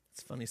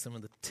Funny, some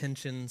of the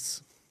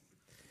tensions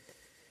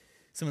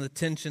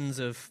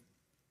of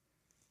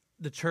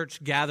the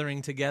church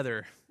gathering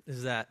together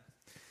is that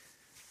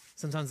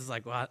sometimes it's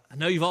like, well, I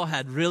know you've all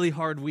had really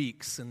hard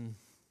weeks, and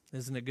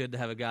isn't it good to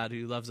have a God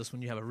who loves us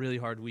when you have a really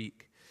hard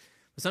week?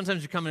 But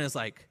sometimes you come in and it's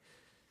like,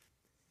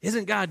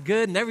 isn't God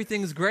good and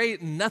everything's great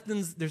and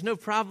there's no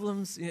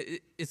problems?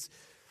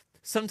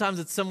 Sometimes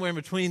it's somewhere in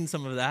between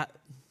some of that.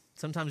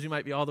 Sometimes you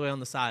might be all the way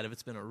on the side if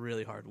it's been a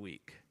really hard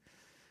week.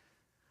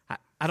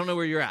 I don't know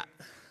where you're at,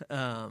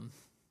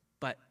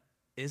 but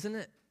isn't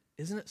it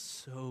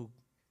so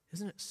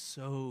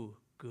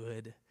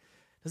good?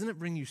 Doesn't it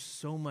bring you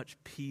so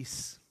much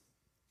peace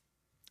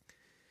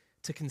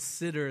to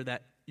consider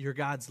that your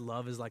God's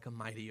love is like a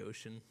mighty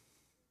ocean?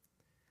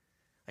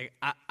 Like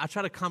I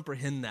try to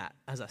comprehend that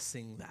as I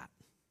sing that.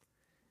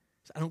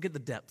 I don't get the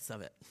depths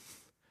of it.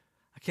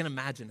 I can't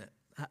imagine it.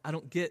 I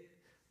don't get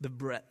the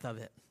breadth of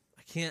it.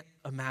 I can't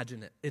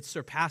imagine it. It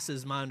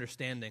surpasses my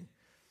understanding.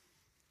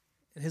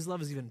 And his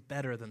love is even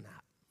better than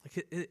that.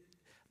 Like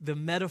the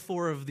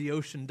metaphor of the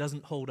ocean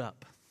doesn't hold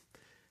up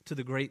to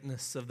the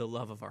greatness of the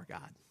love of our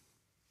God.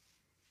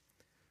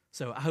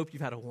 So I hope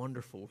you've had a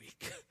wonderful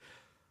week.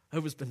 I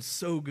hope it's been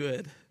so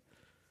good.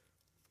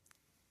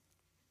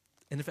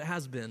 And if it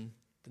has been,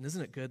 then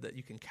isn't it good that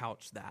you can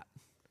couch that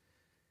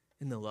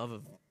in the love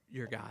of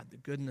your God, the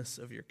goodness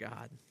of your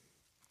God?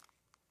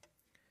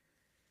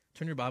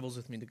 Turn your Bibles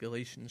with me to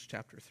Galatians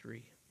chapter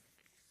 3.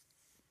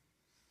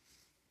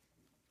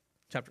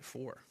 Chapter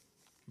 4,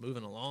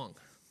 moving along.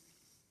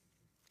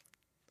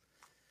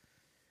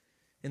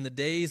 In the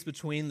days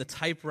between the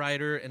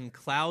typewriter and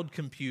cloud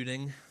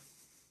computing,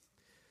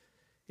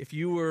 if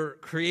you were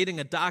creating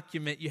a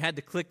document, you had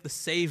to click the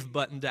save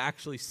button to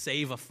actually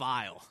save a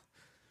file.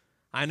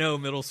 I know,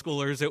 middle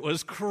schoolers, it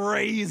was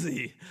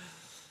crazy.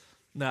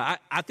 No,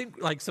 I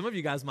think like some of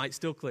you guys might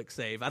still click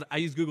save. I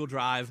use Google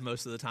Drive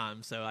most of the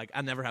time, so like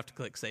I never have to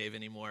click save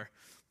anymore.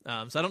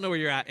 So I don't know where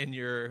you're at in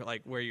your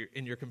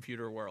in your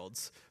computer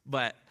worlds,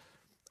 but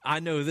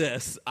I know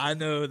this. I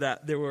know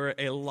that there were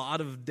a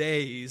lot of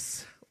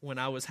days when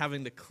I was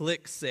having to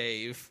click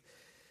save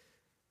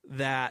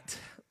that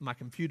my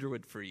computer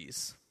would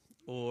freeze,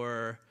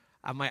 or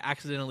I might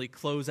accidentally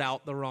close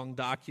out the wrong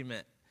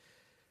document.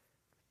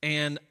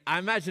 And I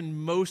imagine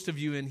most of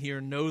you in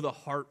here know the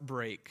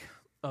heartbreak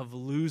of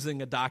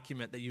losing a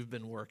document that you've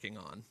been working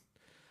on.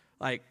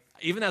 Like,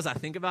 even as I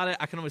think about it,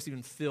 I can almost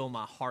even feel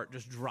my heart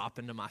just drop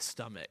into my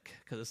stomach,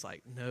 because it's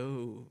like,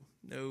 no,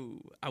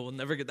 I will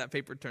never get that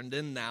paper turned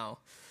in now.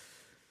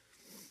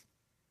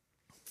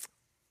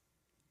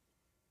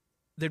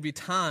 There'd be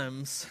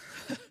times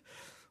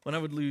when I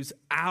would lose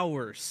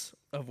hours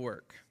of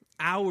work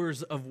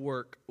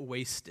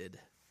wasted.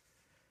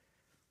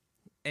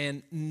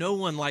 And no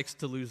one likes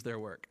to lose their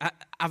work.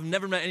 I've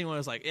never met anyone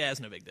who's like, yeah, it's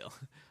no big deal.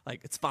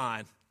 Like, it's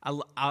fine.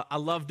 I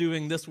love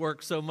doing this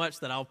work so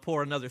much that I'll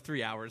pour another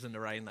 3 hours into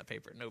writing that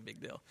paper. No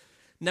big deal.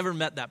 Never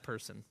met that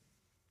person.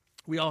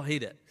 We all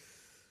hate it.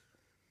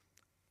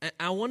 And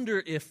I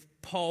wonder if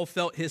Paul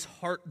felt his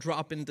heart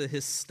drop into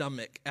his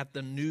stomach at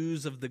the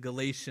news of the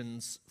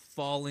Galatians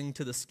falling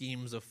to the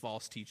schemes of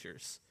false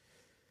teachers.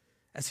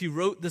 As he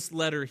wrote this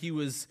letter, he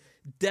was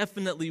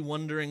definitely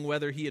wondering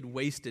whether he had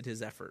wasted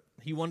his effort.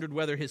 He wondered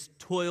whether his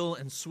toil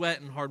and sweat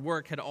and hard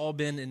work had all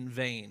been in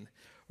vain.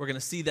 We're going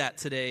to see that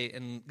today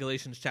in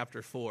Galatians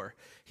chapter 4.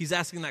 He's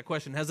asking that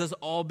question, has this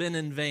all been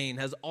in vain?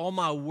 Has all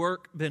my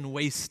work been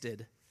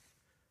wasted?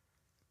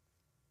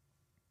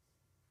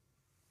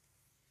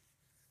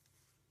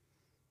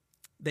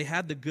 They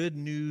had the good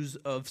news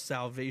of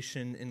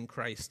salvation in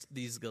Christ,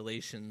 these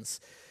Galatians.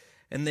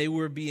 And they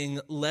were being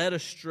led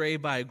astray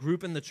by a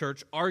group in the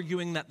church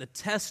arguing that the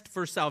test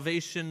for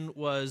salvation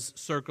was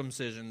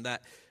circumcision,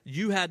 that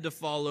you had to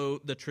follow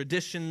the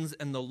traditions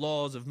and the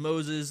laws of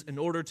Moses in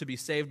order to be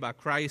saved by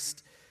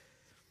Christ.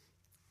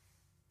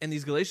 And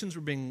these Galatians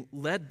were being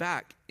led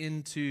back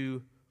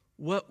into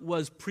what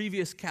was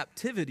previous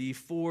captivity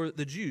for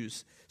the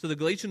Jews. So the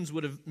Galatians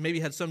would have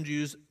maybe had some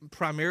Jews,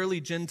 primarily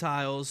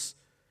Gentiles,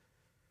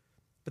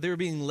 but they were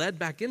being led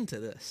back into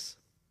this.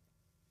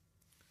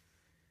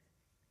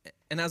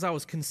 And as I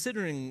was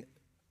considering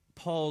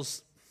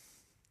Paul's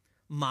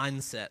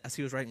mindset as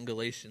he was writing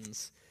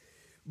Galatians,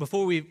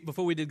 before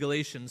we did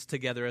Galatians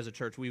together as a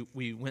church,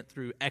 we went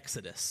through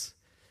Exodus.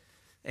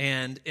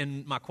 And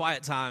in my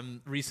quiet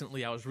time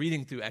recently, I was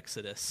reading through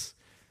Exodus,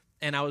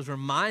 and I was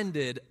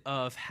reminded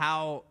of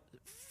how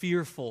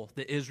fearful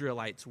the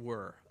Israelites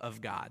were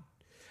of God.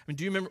 I mean,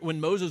 do you remember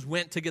when Moses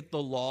went to get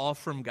the law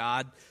from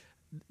God?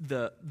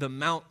 The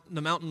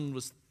mountain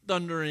was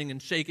thundering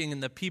and shaking,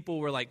 and the people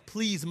were like,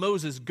 please,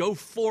 Moses, go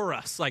for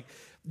us. Like,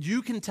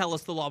 you can tell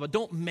us the law, but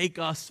don't make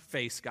us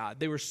face God.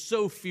 They were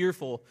so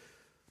fearful.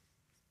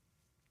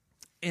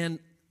 And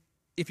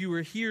if you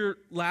were here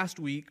last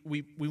week,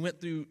 we went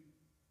through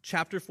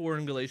chapter 4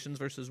 in Galatians,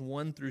 verses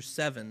 1 through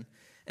 7.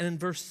 And in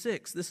verse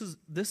 6, this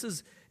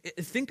is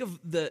think of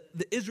the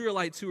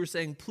Israelites who were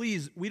saying,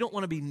 please, we don't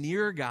want to be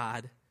near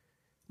God.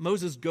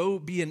 Moses, go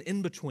be an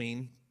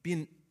in-between,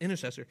 be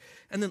intercessor.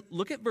 And then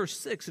look at verse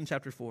 6 in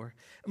chapter 4.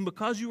 And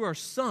because you are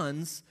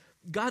sons,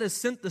 God has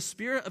sent the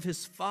Spirit of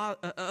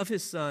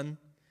His Son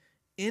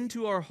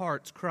into our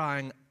hearts,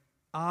 crying,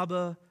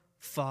 Abba,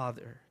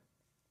 Father.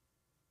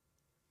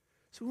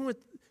 So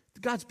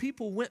God's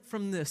people went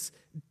from this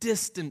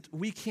distant,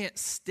 we can't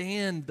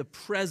stand the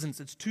presence,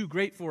 it's too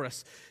great for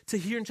us, to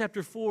here in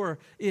chapter 4,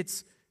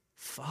 it's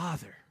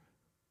Father.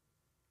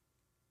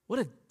 What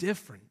a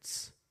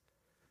difference.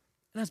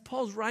 And as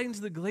Paul's writing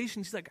to the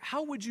Galatians, he's like, why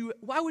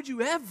would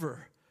you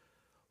ever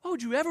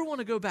want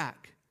to go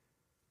back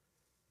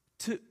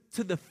to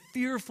the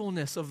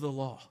fearfulness of the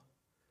law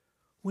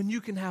when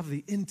you can have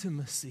the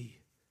intimacy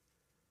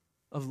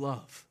of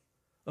love,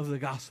 of the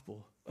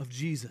gospel, of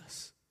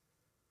Jesus?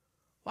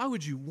 Why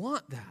would you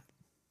want that?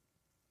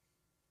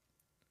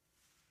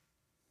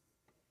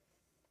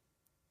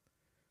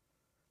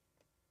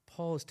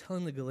 Paul is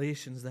telling the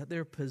Galatians that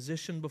their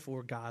position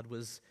before God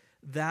was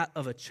that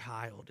of a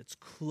child. It's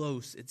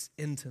close, it's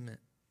intimate.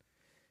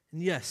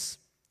 And yes,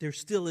 there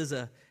still is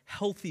a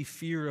healthy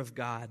fear of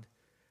God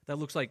that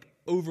looks like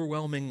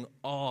overwhelming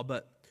awe,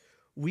 but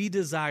we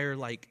desire,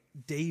 like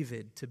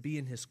David, to be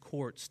in his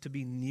courts, to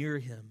be near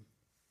him,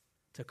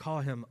 to call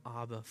him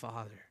Abba,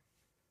 Father.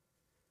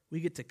 We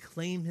get to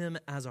claim him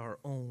as our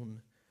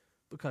own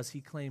because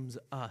he claims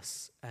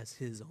us as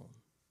his own.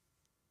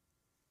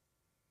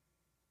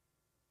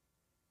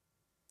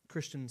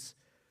 Christians,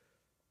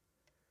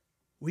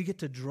 we get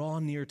to draw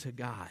near to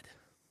God.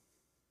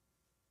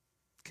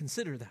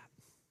 Consider that.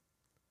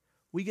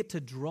 We get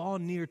to draw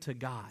near to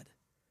God.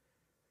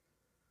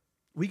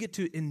 We get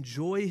to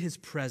enjoy his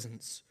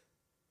presence.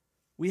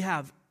 We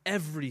have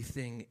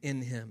everything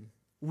in him.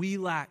 We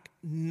lack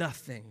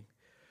nothing.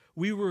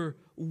 We were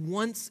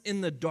once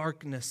in the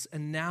darkness,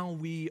 and now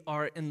we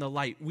are in the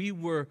light. We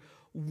were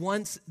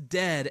once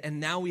dead, and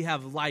now we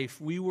have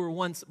life. We were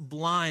once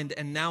blind,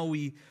 and now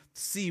we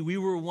see. We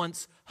were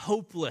once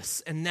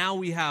hopeless, and now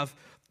we have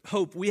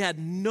hope. We had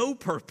no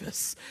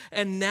purpose,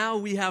 and now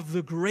we have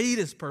the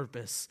greatest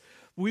purpose.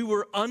 We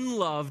were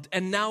unloved,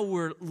 and now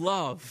we're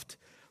loved.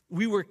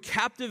 We were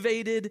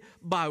captivated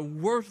by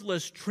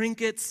worthless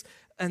trinkets,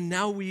 and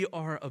now we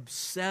are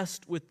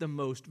obsessed with the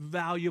most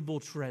valuable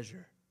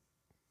treasure.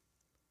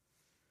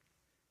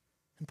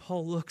 And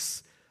Paul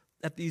looks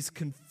at these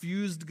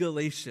confused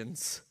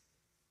Galatians.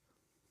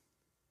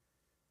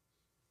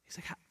 He's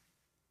like,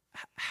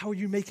 how are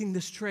you making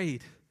this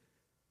trade?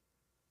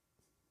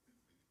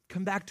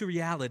 Come back to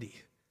reality,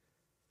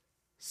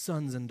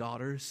 sons and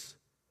daughters.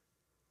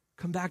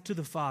 Come back to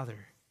the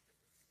Father.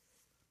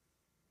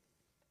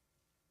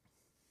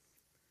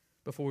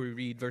 Before we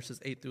read verses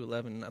 8 through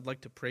 11, I'd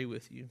like to pray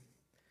with you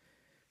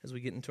as we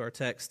get into our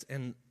text,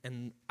 and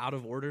out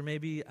of order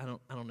maybe, I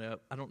don't know,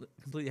 I don't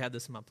completely have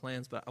this in my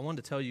plans, but I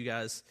wanted to tell you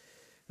guys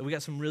that we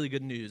got some really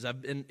good news.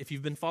 If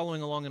you've been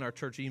following along in our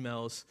church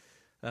emails,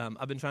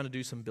 I've been trying to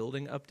do some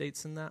building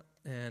updates in that,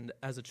 and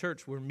as a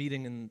church, we're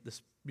meeting in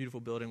this beautiful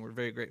building we're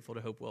very grateful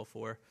to Hopewell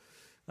for,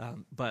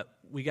 but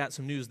we got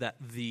some news that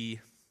the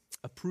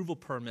approval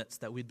permits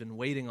that we'd been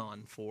waiting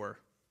on for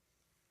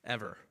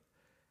ever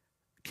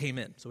came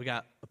in. So we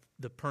got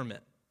the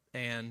permit,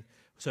 and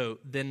so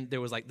then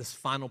there was like this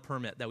final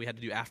permit that we had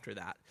to do after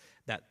that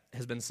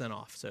has been sent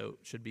off. So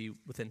it should be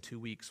within 2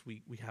 weeks.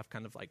 We have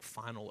kind of like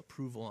final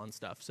approval on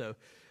stuff. So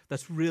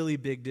that's really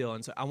big deal.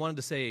 And so I wanted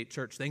to say,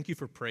 church, thank you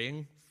for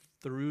praying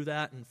through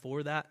that and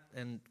for that,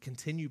 and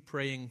continue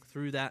praying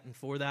through that and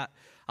for that.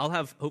 I'll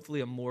have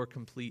hopefully a more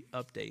complete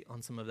update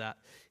on some of that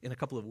in a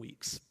couple of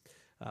weeks.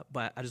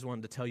 But I just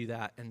wanted to tell you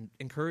that and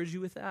encourage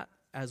you with that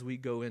as we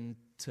go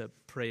into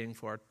praying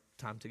for our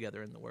time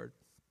together in the Word.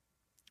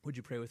 Would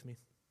you pray with me?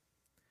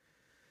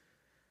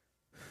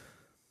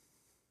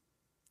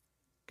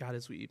 God,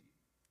 as we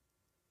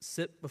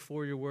sit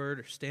before your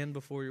Word or stand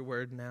before your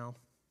Word now,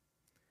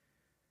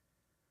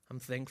 I'm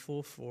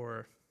thankful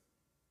for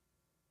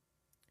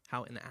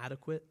how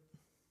inadequate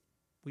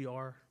we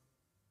are.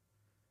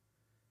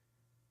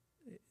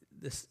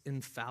 This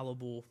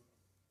infallible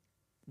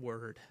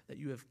Word that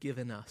you have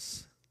given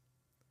us.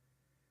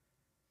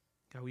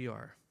 God, we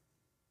are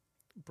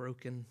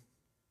broken.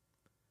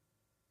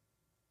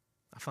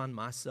 I find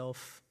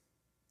myself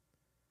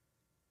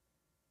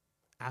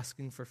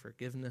asking for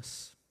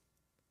forgiveness,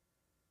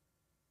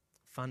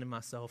 finding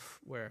myself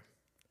where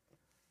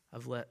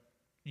I've let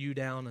you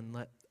down and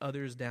let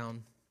others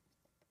down.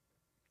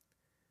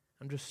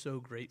 I'm just so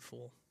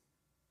grateful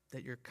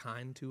that you're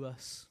kind to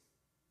us,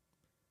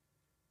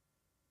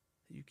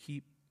 that you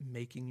keep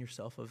making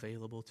yourself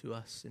available to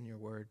us in your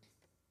word.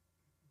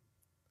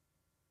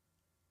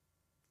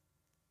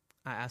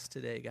 I ask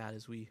today, God,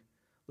 as we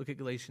look at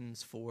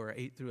Galatians 4,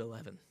 8 through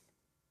 11,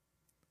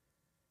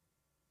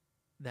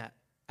 that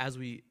as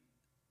we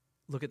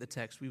look at the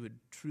text, we would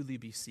truly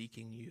be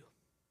seeking you.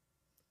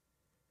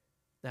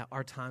 That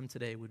our time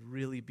today would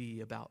really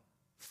be about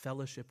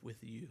fellowship with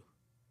you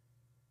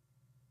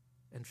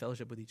and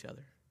fellowship with each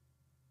other.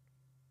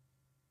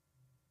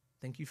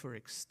 Thank you for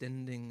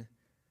extending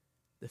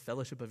the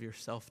fellowship of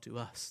yourself to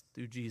us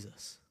through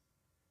Jesus.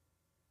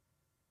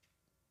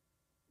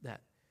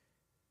 That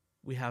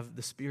we have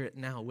the Spirit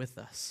now with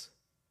us.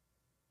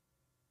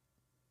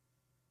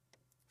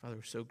 Father,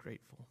 we're so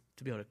grateful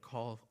to be able to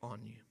call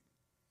on you.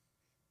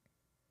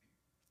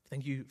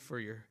 Thank you for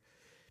your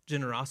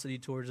generosity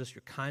towards us,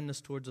 your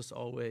kindness towards us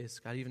always.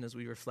 God, even as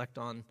we reflect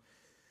on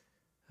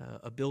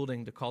a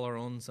building to call our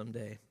own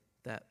someday,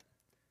 that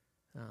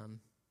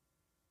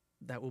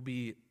will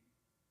be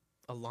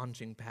a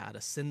launching pad,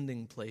 a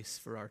sending place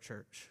for our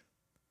church.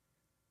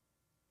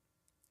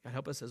 God,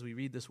 help us as we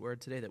read this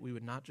word today that we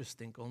would not just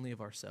think only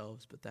of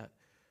ourselves, but that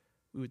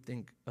we would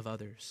think of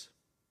others.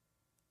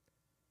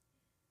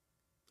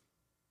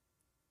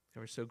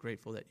 God, we're so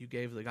grateful that you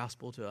gave the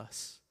gospel to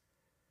us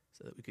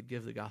so that we could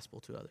give the gospel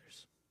to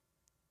others.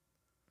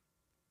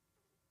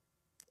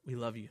 We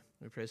love you.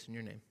 We praise in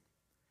your name.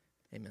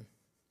 Amen.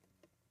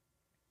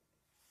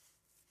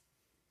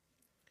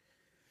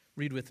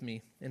 Read with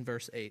me in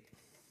verse 8.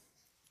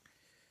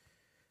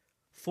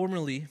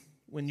 Formerly,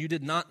 when you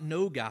did not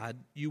know God,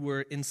 you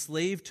were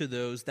enslaved to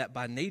those that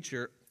by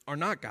nature are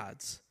not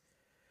God's.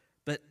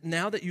 But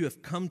now that you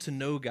have come to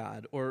know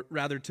God, or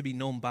rather to be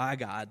known by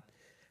God,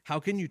 how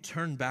can you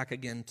turn back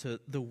again to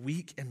the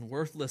weak and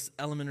worthless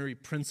elementary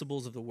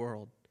principles of the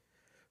world,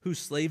 whose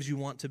slaves you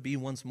want to be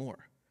once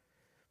more?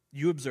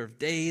 You observe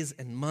days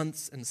and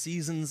months and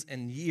seasons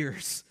and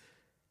years.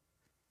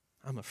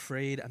 I'm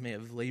afraid I may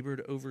have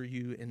labored over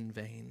you in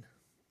vain.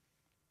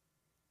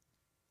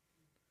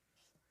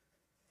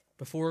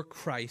 Before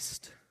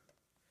Christ,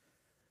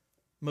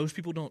 most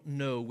people don't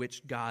know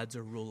which gods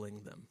are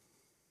ruling them.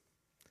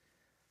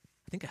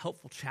 I think a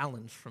helpful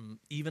challenge from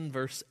even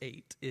verse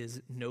 8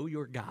 is know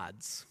your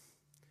gods.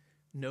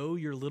 Know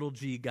your little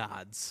g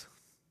gods.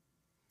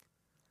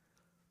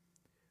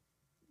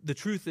 The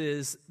truth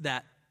is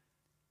that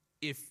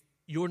if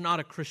you're not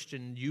a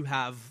Christian, you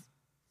have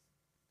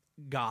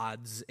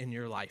gods in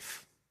your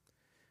life,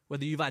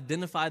 whether you've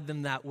identified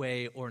them that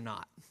way or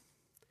not.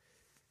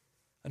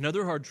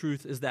 Another hard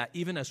truth is that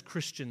even as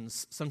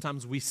Christians,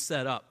 sometimes we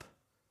set up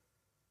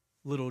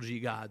little g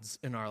gods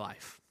in our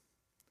life.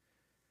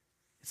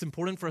 It's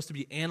important for us to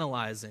be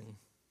analyzing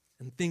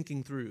and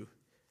thinking through,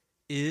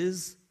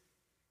 is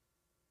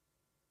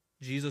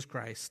Jesus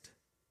Christ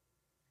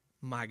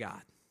my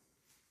God?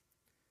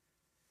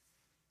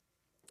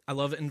 I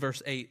love in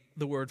verse 8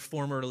 the word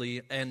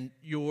formerly, and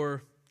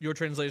your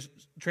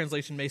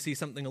translation may see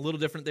something a little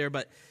different there,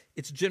 but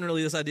it's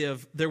generally this idea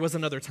of there was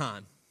another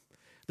time.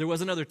 There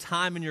was another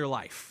time in your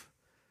life.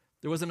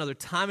 There was another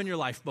time in your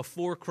life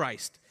before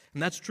Christ,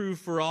 and that's true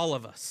for all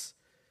of us.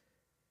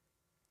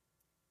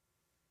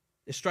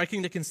 It's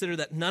striking to consider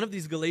that none of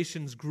these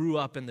Galatians grew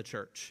up in the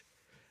church.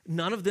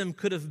 None of them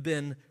could have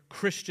been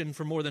Christian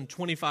for more than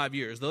 25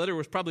 years. The letter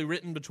was probably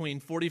written between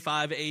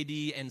 45 AD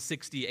and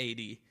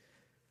 60 AD.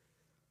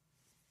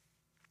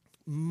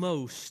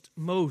 Most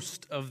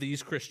of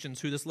these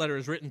Christians who this letter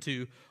is written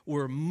to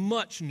were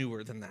much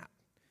newer than that.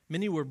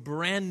 Many were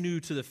brand new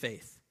to the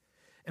faith.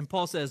 And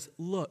Paul says,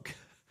 look,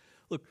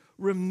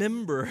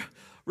 remember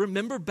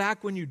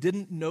back when you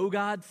didn't know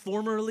God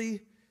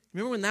formerly?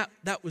 Remember when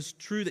that was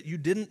true, that you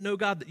didn't know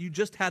God, that you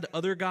just had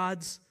other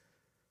gods?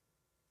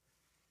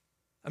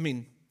 I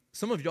mean,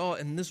 some of y'all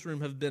in this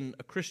room have been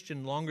a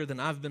Christian longer than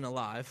I've been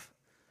alive,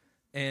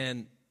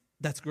 and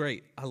that's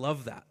great. I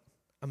love that.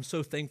 I'm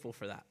so thankful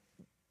for that.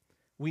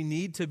 We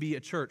need to be a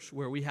church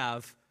where we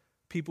have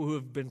people who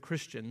have been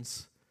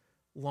Christians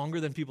longer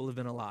than people have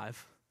been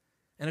alive,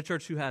 and a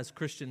church who has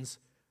Christians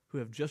who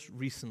have just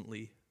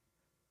recently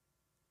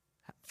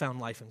found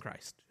life in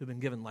Christ, who've been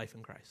given life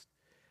in Christ.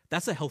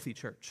 That's a healthy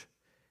church.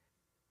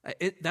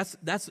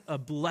 That's a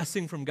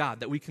blessing from God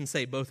that we can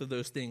say both of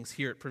those things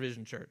here at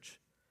Provision Church.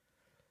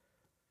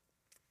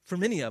 For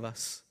many of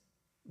us,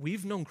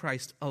 we've known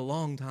Christ a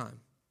long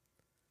time.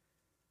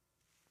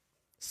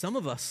 Some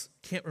of us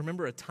can't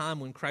remember a time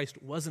when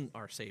Christ wasn't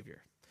our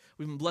Savior.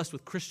 We've been blessed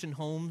with Christian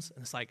homes,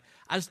 and it's like,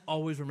 I just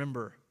always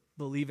remember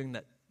believing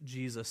that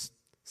Jesus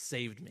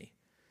saved me.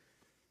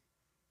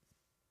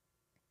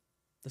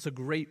 That's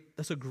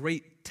a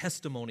great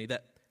testimony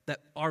that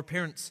our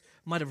parents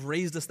might have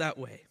raised us that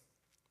way.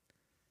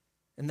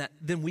 And that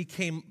then we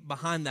came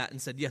behind that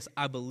and said, yes,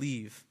 I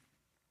believe.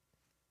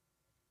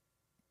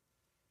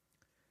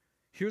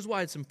 Here's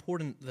why it's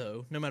important,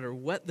 though, no matter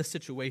what the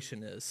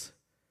situation is,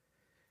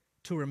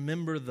 to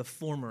remember the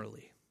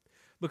formerly.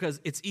 Because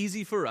it's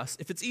easy for us,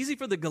 if it's easy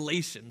for the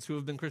Galatians, who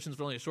have been Christians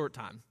for only a short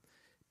time,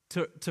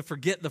 to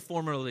forget the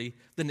formerly,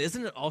 then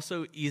isn't it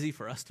also easy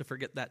for us to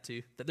forget that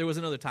too? That there was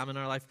another time in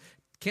our life?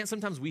 Can't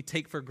sometimes we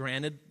take for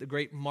granted the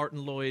great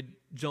Martin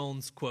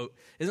Lloyd-Jones quote?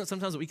 Isn't it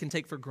sometimes that we can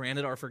take for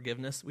granted our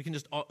forgiveness? We can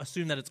just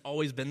assume that it's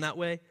always been that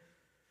way?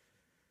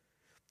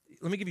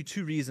 Let me give you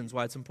two reasons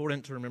why it's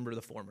important to remember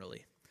the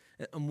formerly.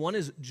 And one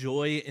is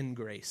joy in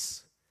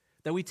grace,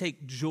 that we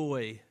take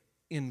joy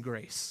in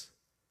grace.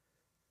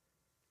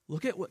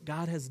 Look at what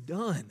God has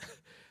done.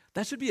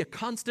 That should be a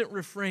constant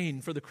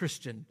refrain for the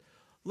Christian.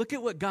 Look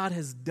at what God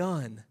has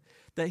done,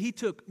 that he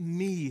took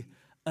me,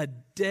 a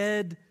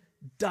dead,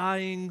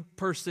 dying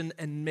person,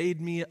 and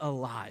made me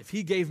alive.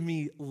 He gave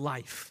me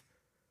life.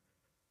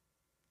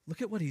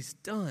 Look at what he's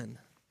done.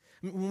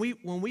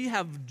 When we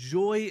have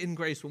joy in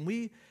grace, when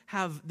we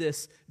have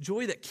this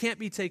joy that can't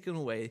be taken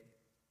away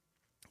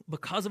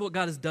because of what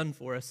God has done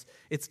for us,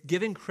 it's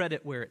giving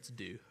credit where it's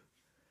due.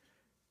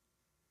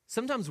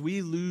 Sometimes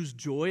we lose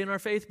joy in our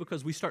faith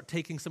because we start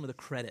taking some of the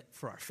credit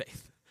for our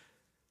faith.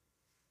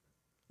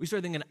 We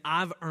start thinking,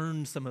 I've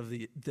earned some of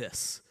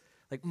this.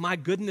 Like, my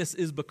goodness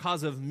is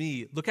because of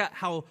me. Look at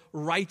how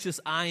righteous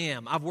I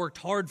am. I've worked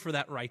hard for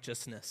that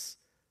righteousness.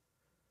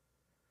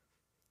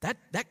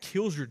 That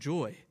kills your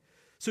joy.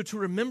 So to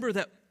remember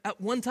that at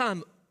one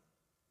time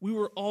we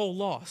were all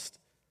lost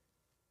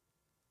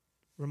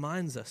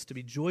reminds us to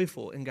be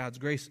joyful in God's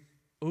grace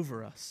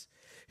over us.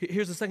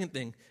 Here's the second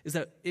thing, is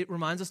that it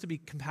reminds us to be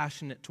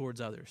compassionate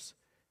towards others.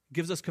 It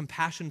gives us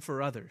compassion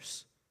for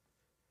others.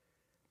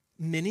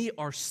 Many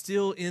are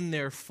still in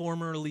their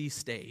formerly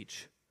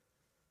stage.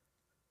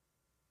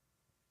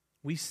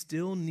 We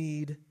still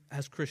need,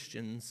 as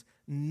Christians,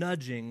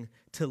 nudging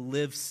to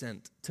live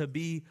sent, to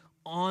be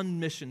on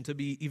mission, to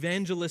be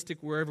evangelistic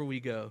wherever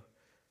we go.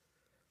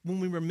 When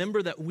we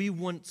remember that we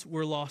once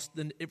were lost,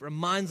 then it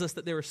reminds us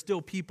that there are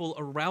still people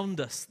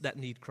around us that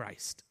need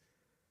Christ.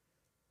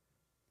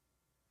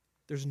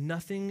 There's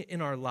nothing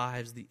in our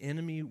lives the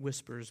enemy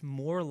whispers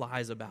more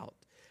lies about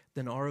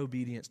than our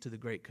obedience to the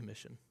Great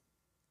Commission.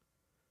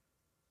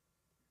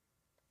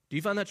 Do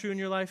you find that true in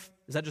your life?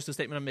 Is that just a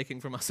statement I'm making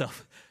for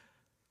myself?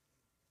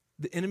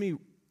 The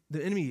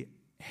enemy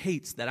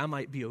hates that I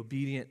might be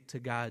obedient to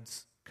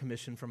God's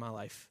commission for my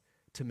life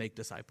to make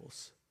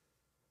disciples.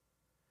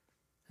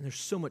 And there's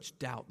so much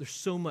doubt. There's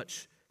so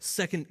much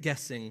second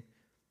guessing.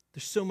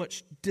 There's so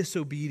much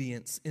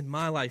disobedience in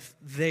my life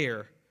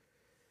there.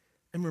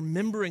 And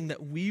remembering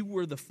that we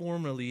were the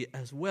formerly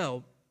as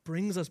well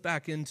brings us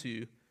back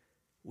into,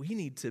 we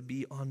need to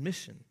be on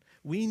mission.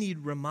 We need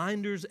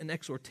reminders and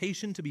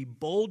exhortation to be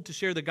bold to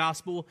share the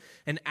gospel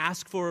and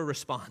ask for a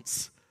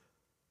response.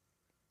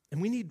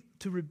 And we need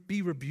to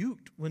be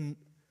rebuked when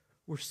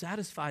we're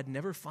satisfied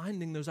never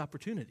finding those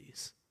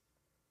opportunities,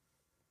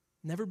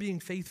 never being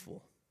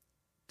faithful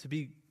to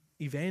be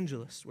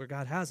evangelists where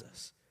God has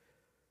us.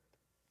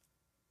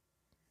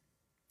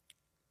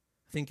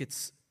 I think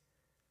it's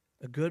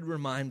a good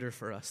reminder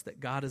for us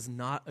that God is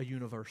not a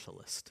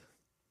universalist.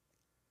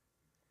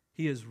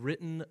 He has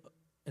written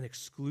an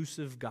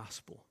exclusive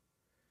gospel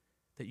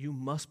that you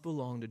must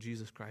belong to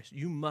Jesus Christ.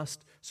 You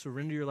must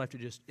surrender your life to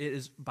Jesus. It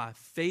is by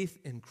faith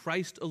in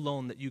Christ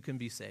alone that you can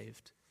be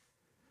saved.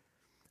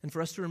 And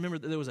for us to remember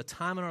that there was a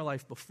time in our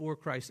life before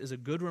Christ is a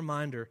good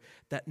reminder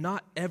that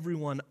not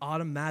everyone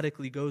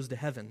automatically goes to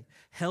heaven.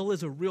 Hell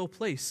is a real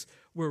place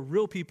where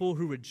real people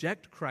who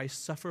reject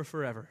Christ suffer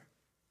forever.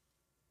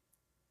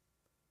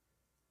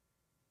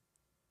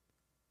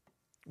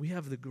 We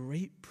have the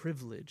great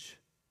privilege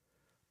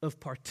of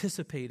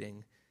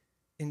participating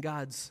in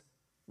God's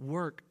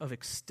work of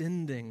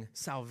extending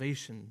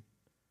salvation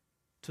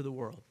to the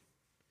world.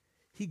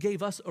 He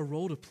gave us a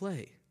role to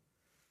play.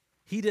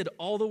 He did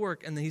all the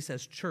work, and then he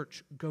says,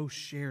 church, go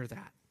share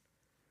that.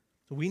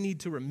 So we need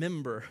to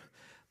remember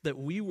that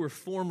we were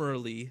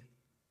formerly,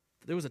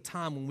 there was a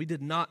time when we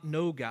did not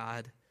know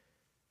God,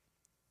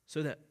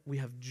 so that we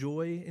have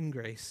joy in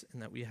grace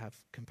and that we have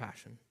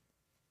compassion.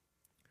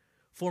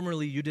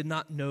 Formerly, you did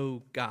not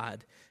know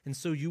God, and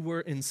so you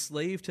were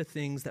enslaved to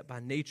things that by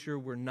nature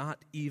were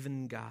not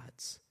even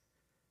God's.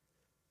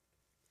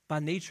 By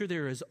nature,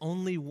 there is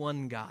only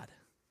one God.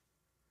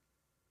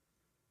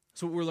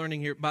 So what we're learning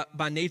here,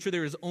 by nature,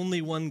 there is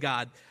only one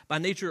God. By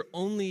nature,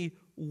 only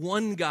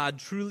one God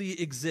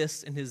truly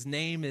exists, and his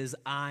name is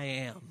I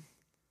Am.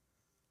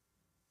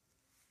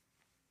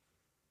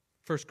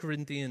 1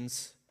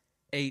 Corinthians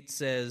 8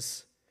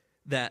 says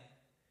that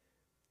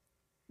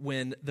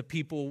when the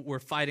people were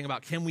fighting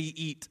about, can we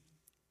eat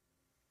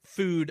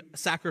food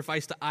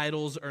sacrificed to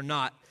idols or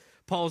not,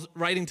 Paul's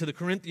writing to the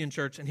Corinthian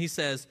church, and he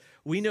says,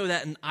 we know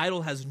that an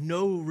idol has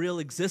no real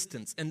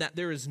existence and that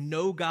there is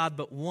no God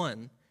but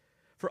one.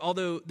 For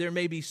although there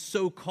may be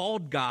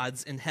so-called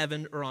gods in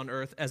heaven or on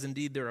earth, as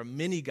indeed there are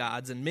many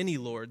gods and many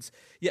lords,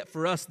 yet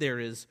for us there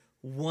is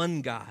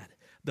one God,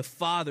 the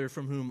Father,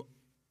 from whom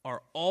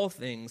are all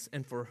things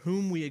and for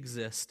whom we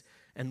exist,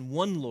 and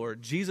one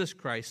Lord, Jesus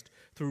Christ,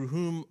 through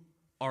whom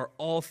are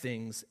all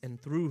things and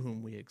through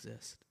whom we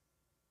exist.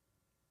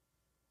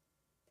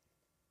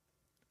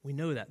 We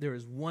know that there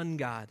is one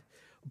God,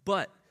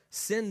 but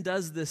sin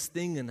does this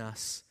thing in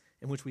us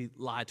in which we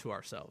lie to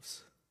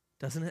ourselves,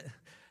 doesn't it?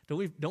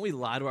 Don't we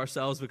lie to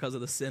ourselves because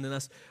of the sin in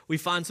us? We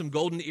find some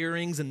golden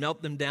earrings and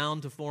melt them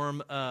down to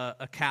form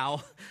a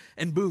cow,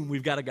 and boom,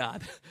 we've got a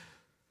God.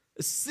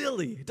 It's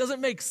silly. It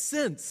doesn't make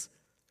sense.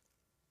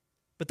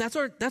 But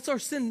that's our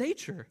sin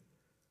nature.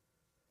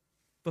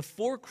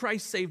 Before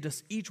Christ saved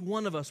us, each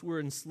one of us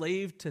were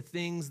enslaved to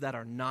things that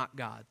are not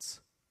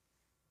God's.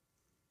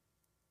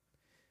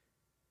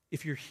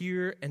 If you're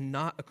here and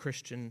not a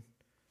Christian,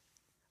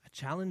 I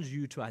challenge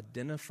you to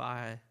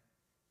identify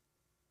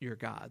your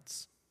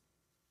gods.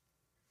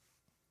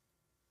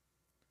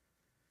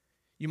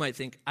 You might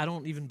think, I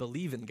don't even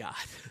believe in God.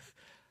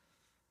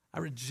 I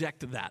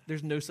reject that.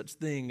 There's no such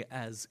thing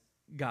as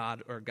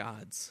God or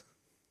gods.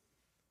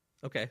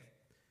 Okay.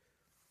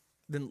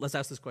 Then let's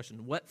ask this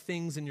question. What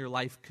things in your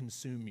life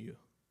consume you?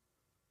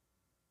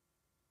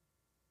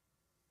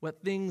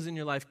 What things in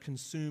your life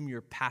consume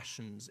your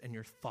passions and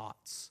your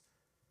thoughts?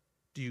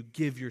 Do you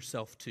give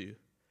yourself to?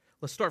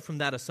 Let's start from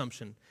that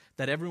assumption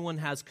that everyone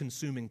has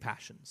consuming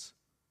passions.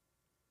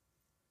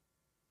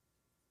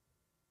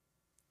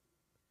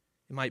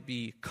 It might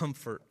be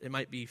comfort, it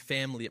might be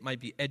family, it might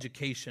be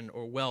education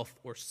or wealth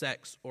or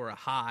sex or a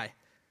high.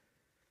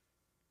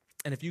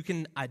 And if you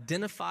can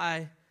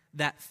identify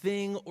that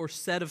thing or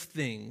set of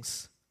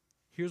things,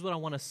 here's what I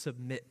want to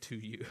submit to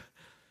you.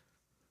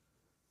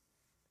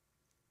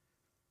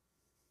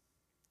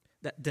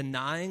 That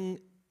denying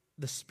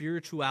the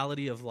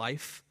spirituality of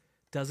life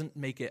doesn't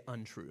make it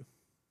untrue.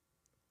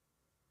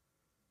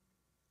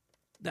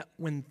 That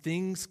when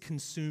things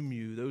consume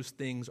you, those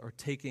things are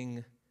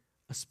taking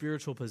a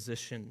spiritual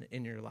position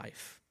in your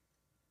life.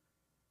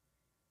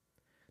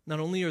 Not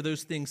only are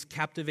those things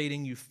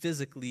captivating you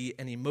physically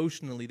and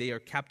emotionally, they are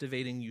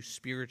captivating you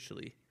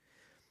spiritually.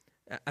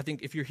 I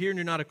think if you're here and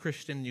you're not a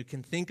Christian, you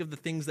can think of the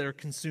things that are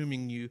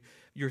consuming you.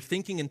 You're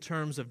thinking in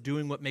terms of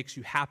doing what makes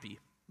you happy,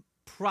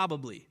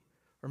 probably,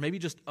 or maybe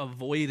just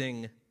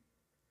avoiding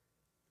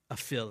a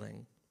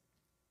feeling.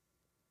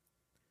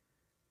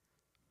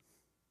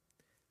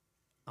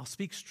 I'll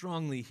speak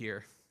strongly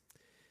here,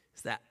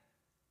 is that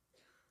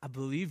I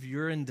believe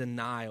you're in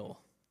denial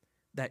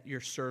that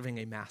you're serving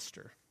a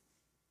master.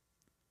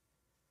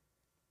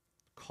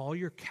 Call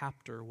your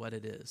captor what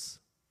it is.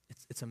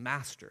 It's a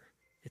master.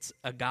 It's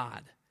a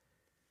God.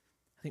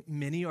 I think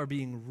many are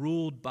being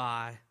ruled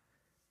by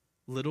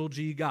little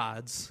g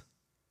gods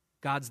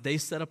they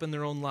set up in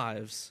their own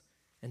lives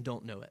and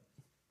don't know it.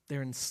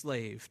 They're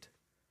enslaved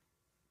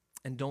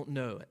and don't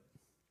know it.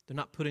 They're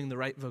not putting the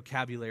right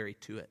vocabulary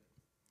to it.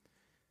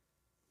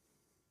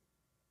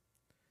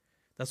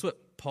 That's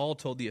what Paul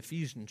told the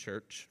Ephesian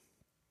church.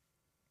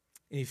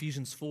 In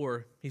Ephesians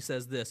 4, he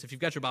says this. If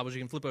you've got your Bibles,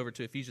 you can flip over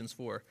to Ephesians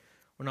 4.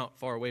 We're not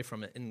far away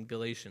from it in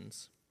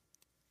Galatians.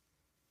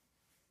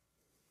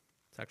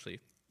 It's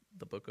actually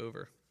the book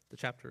over,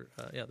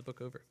 the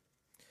book over.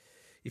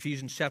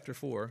 Ephesians chapter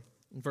 4,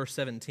 verse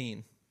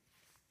 17.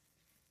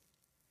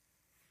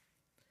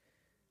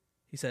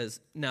 He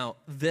says, "Now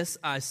this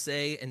I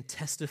say and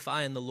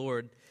testify in the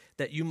Lord,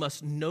 that you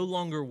must no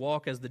longer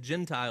walk as the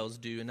Gentiles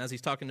do." And as he's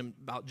talking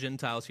about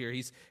Gentiles here,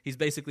 he's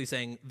basically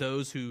saying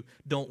those who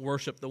don't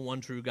worship the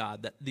one true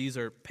God, that these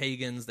are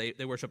pagans,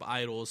 they worship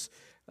idols.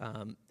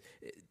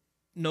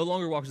 No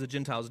longer walk as the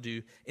Gentiles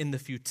do in the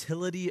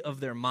futility of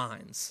their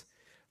minds.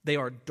 They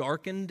are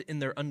darkened in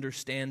their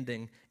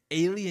understanding,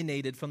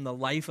 alienated from the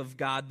life of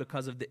God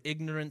because of the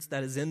ignorance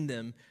that is in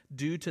them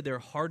due to their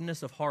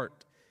hardness of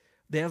heart.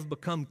 They have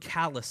become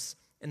callous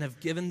and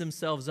have given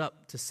themselves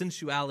up to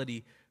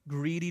sensuality,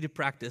 greedy to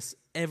practice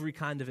every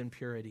kind of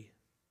impurity.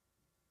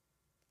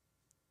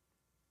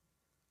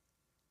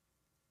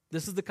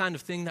 This is the kind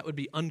of thing that would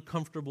be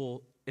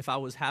uncomfortable if I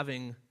was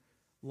having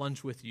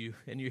lunch with you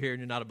and you're here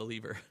and you're not a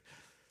believer.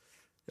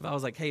 If I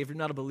was like, hey, if you're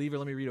not a believer,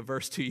 let me read a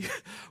verse to you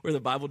where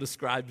the Bible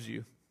describes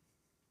you.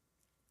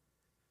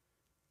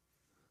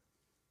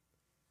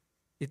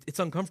 It's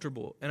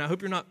uncomfortable, and I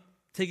hope you're not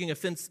taking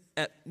offense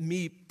at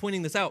me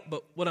pointing this out,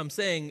 but what I'm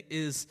saying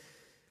is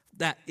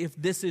that if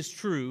this is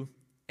true,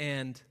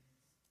 and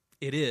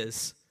it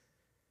is,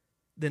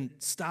 then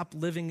stop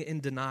living in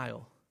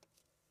denial.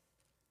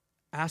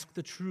 Ask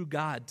the true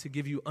God to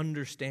give you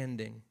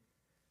understanding.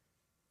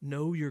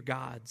 Know your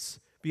gods.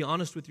 Be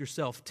honest with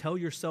yourself. Tell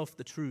yourself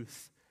the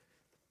truth.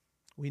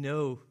 We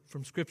know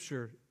from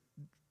Scripture,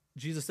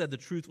 Jesus said the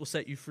truth will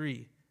set you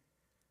free.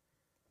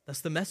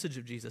 That's the message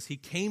of Jesus. He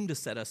came to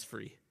set us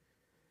free.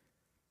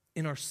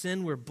 In our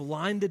sin, we're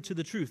blinded to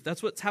the truth.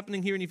 That's what's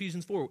happening here in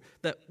Ephesians 4,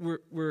 that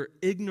we're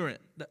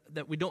ignorant,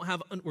 that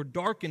we're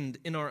darkened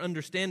in our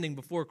understanding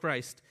before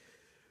Christ.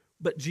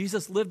 But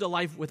Jesus lived a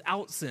life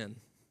without sin.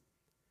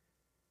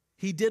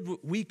 He did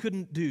what we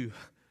couldn't do.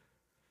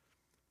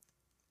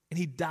 And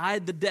he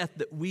died the death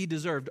that we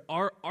deserved.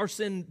 Our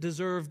sin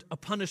deserved a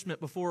punishment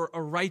before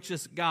a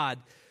righteous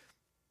God.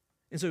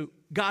 And so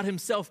God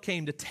himself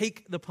came to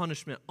take the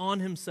punishment on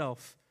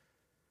himself,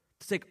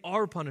 to take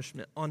our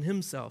punishment on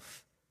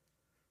himself,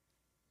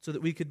 so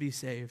that we could be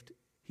saved.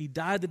 He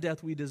died the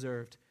death we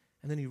deserved,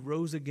 and then he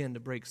rose again to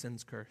break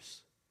sin's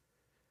curse.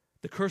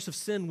 The curse of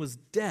sin was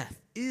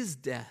death, is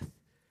death.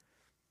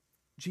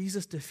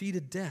 Jesus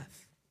defeated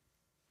death.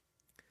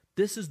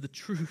 This is the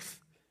truth.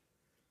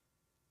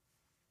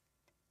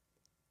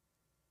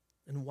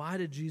 And why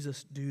did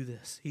Jesus do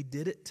this? He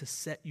did it to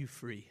set you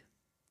free.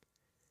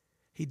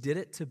 He did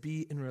it to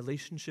be in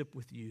relationship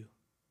with you.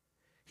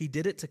 He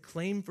did it to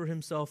claim for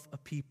himself a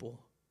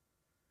people.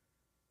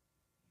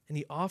 And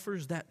he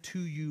offers that to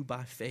you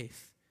by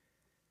faith.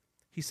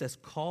 He says,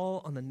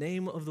 call on the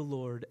name of the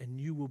Lord and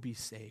you will be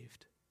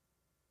saved.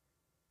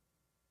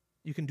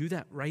 You can do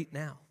that right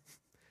now.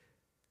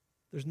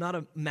 There's not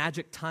a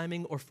magic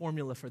timing or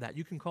formula for that.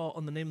 You can call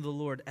on the name of the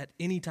Lord at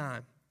any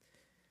time.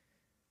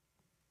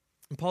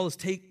 And Paul is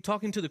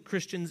talking to the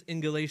Christians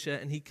in Galatia,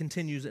 and he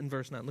continues in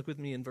verse 9. Look with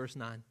me in verse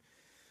 9.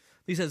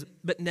 He says,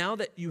 but now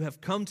that you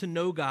have come to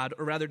know God,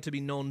 or rather to be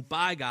known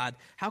by God,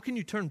 how can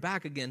you turn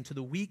back again to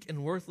the weak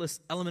and worthless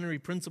elementary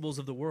principles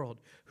of the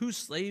world, whose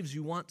slaves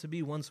you want to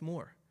be once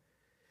more?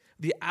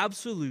 The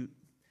absolute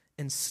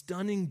and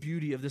stunning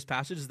beauty of this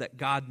passage is that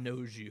God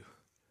knows you.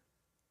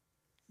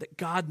 That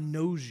God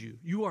knows you.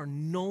 You are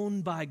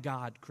known by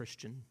God,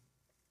 Christian.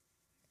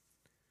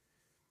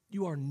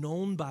 You are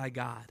known by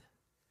God.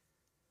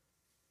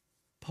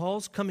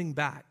 Paul's coming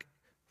back.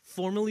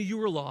 Formerly you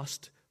were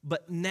lost,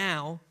 but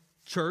now,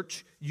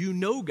 church, you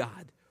know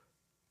God.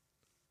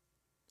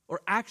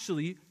 Or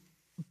actually,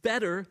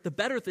 the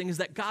better thing is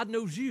that God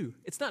knows you.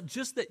 It's not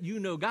just that you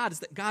know God, it's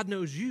that God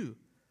knows you.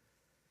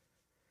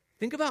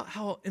 Think about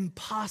how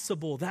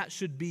impossible that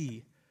should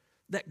be,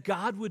 that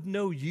God would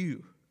know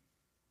you.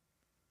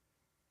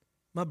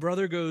 My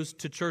brother goes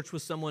to church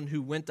with someone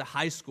who went to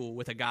high school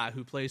with a guy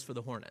who plays for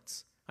the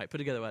Hornets. All right, put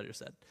together what I just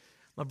said.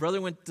 My brother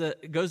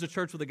goes to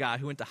church with a guy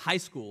who went to high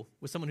school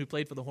with someone who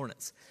played for the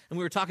Hornets. And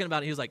we were talking about it,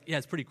 and he was like, yeah,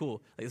 it's pretty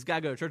cool. Like, this guy I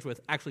go to church with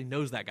actually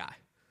knows that guy.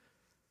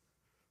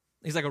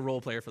 He's like a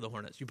role player for the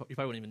Hornets. You probably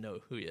wouldn't even know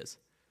who he is.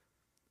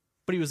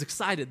 But he was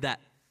excited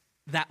that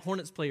that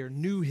Hornets player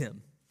knew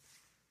him.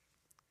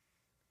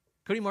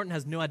 Cody Martin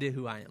has no idea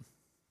who I am.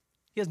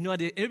 He has no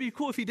idea. It would be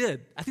cool if he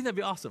did. I think that'd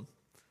be awesome.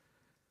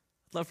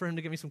 I'd love for him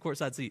to give me some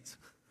courtside seats.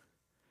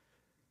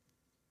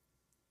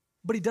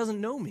 But he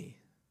doesn't know me.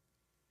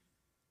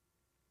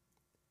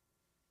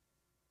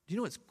 Do you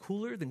know what's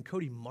cooler than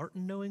Cody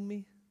Martin knowing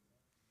me?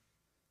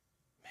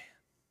 Man,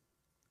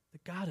 the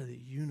God of the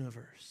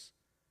universe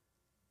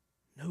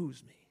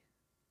knows me.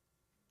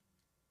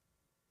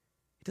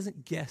 He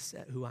doesn't guess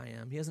at who I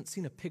am. He hasn't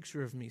seen a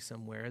picture of me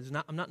somewhere.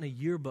 I'm not in a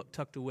yearbook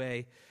tucked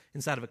away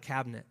inside of a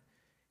cabinet.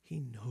 He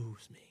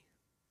knows me.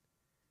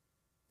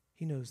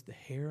 He knows the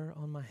hair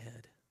on my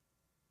head.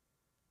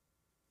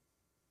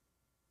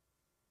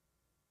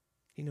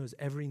 He knows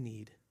every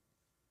need.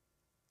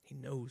 He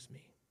knows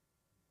me.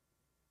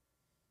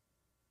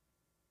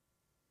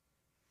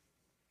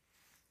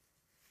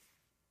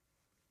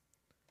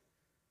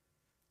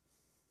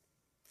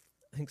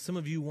 I think some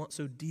of you want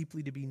so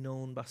deeply to be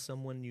known by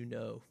someone you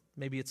know.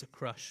 Maybe it's a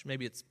crush.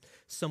 Maybe it's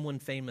someone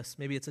famous.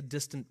 Maybe it's a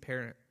distant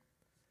parent.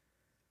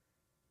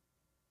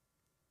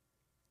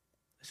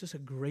 It's just a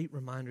great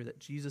reminder that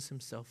Jesus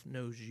himself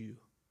knows you,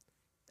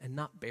 and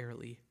not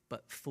barely,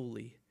 but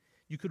fully.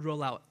 You could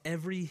roll out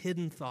every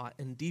hidden thought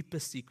and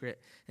deepest secret,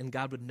 and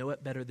God would know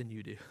it better than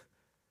you do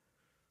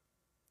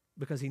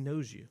because he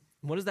knows you.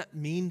 And what does that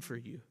mean for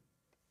you?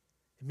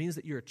 It means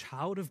that you're a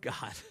child of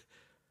God,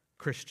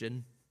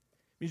 Christian.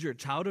 It means you're a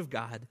child of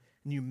God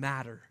and you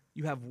matter.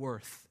 You have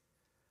worth.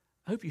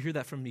 I hope you hear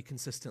that from me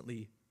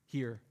consistently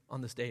here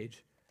on the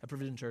stage at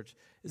Provision Church,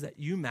 is that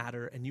you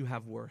matter and you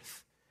have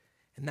worth.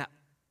 And that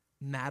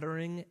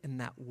mattering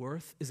and that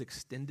worth is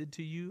extended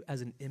to you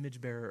as an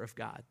image bearer of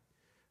God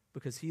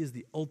because he is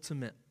the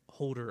ultimate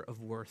holder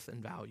of worth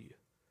and value.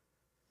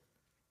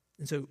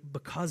 And so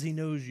because he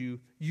knows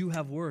you, you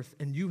have worth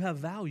and you have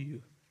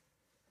value.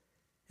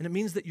 And it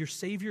means that your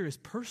Savior is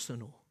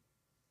personal.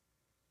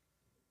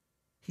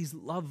 He's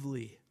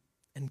lovely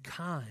and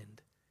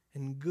kind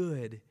and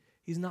good.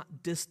 He's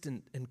not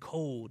distant and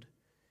cold.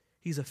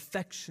 He's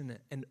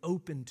affectionate and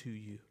open to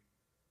you.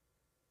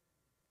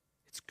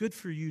 It's good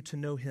for you to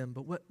know him,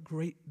 but what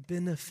great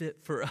benefit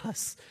for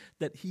us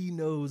that he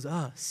knows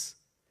us.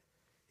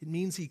 It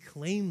means he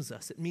claims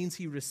us. It means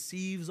he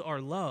receives our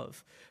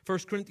love. 1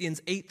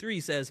 Corinthians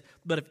 8:3 says,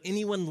 but if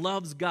anyone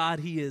loves God,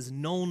 he is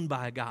known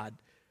by God.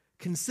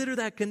 Consider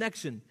that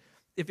connection.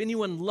 If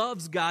anyone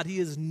loves God, he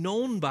is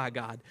known by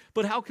God.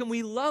 But how can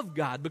we love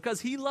God?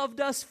 Because he loved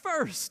us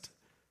first.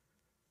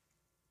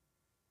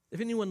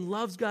 If anyone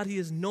loves God, he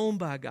is known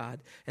by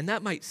God. And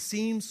that might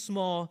seem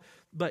small,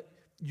 but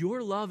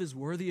your love is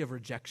worthy of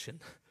rejection.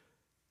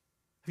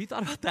 Have you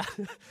thought about that?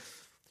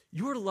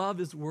 Your love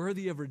is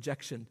worthy of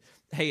rejection.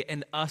 Hey,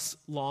 and us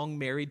long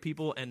married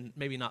people, and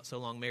maybe not so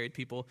long married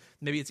people,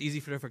 maybe it's easy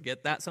to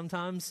forget that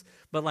sometimes,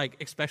 but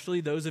like especially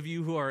those of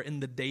you who are in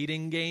the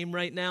dating game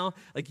right now,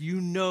 like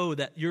you know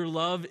that your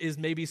love is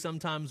maybe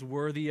sometimes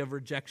worthy of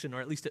rejection,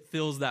 or at least it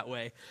feels that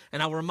way.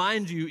 And I'll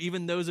remind you,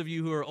 even those of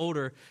you who are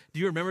older, do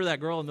you remember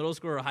that girl in middle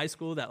school or high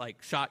school that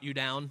like shot you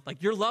down?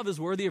 Like your love is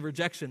worthy of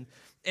rejection.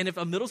 And if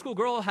a middle school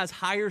girl has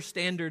higher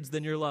standards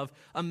than your love,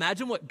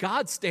 imagine what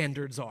God's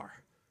standards are.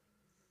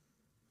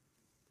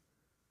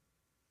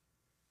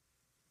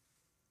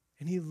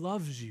 And he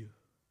loves you.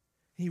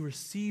 He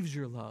receives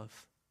your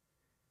love.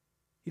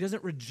 He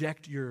doesn't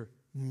reject your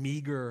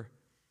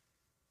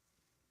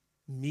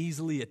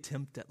measly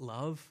attempt at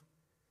love.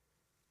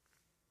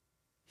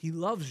 He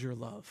loves your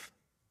love.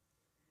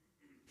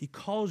 He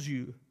calls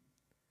you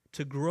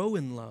to grow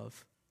in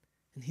love,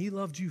 and he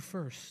loved you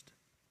first.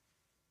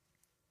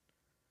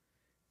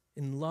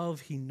 In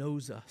love, he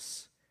knows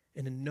us,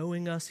 and in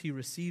knowing us, he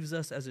receives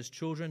us as his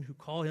children who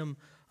call him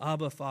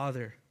Abba,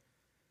 Father.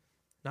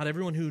 Not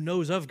everyone who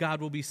knows of God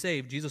will be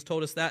saved. Jesus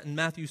told us that in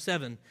Matthew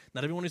 7.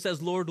 Not everyone who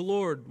says, Lord,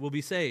 Lord, will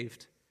be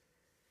saved.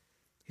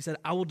 He said,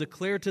 I will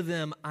declare to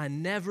them, I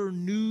never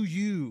knew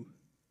you.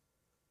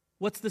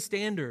 What's the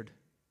standard?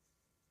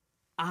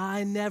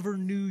 I never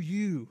knew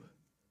you.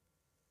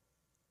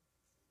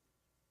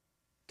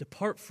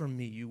 Depart from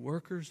me, you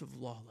workers of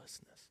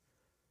lawlessness.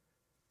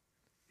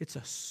 It's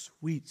a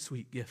sweet,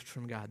 sweet gift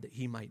from God that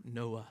he might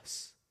know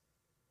us.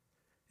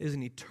 It is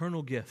an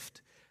eternal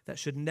gift that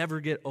should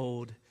never get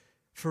old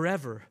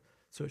forever,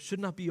 so it should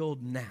not be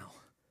old now.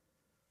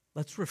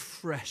 Let's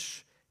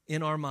refresh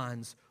in our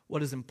minds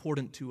what is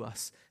important to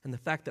us, and the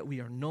fact that we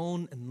are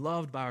known and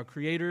loved by our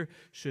Creator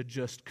should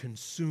just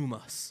consume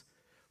us.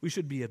 We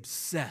should be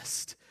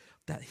obsessed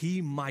that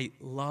he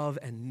might love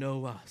and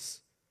know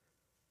us.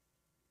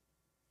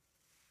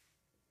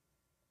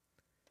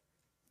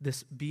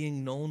 This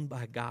being known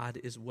by God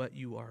is what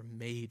you are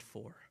made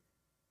for.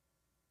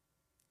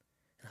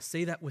 And I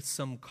say that with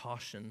some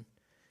caution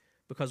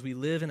because we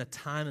live in a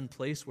time and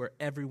place where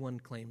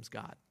everyone claims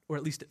God, or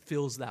at least it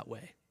feels that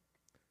way.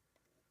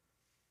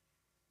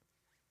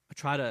 I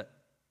try to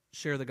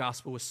share the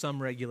gospel with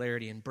some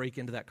regularity and break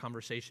into that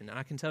conversation. And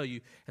I can tell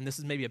you, and this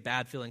is maybe a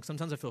bad feeling,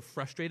 sometimes I feel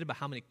frustrated by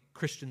how many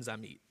Christians I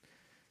meet.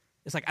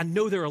 It's like, I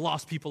know there are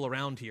lost people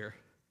around here.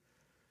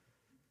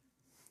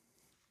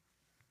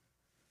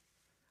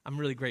 I'm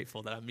really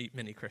grateful that I meet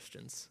many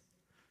Christians.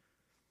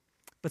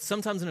 But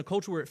sometimes in a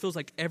culture where it feels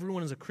like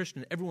everyone is a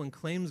Christian, everyone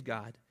claims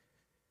God,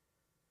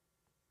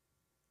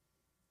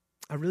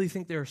 I really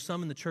think there are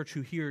some in the church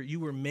who hear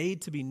you were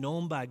made to be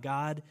known by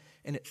God,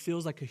 and it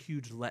feels like a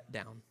huge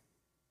letdown.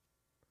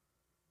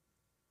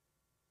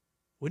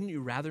 Wouldn't you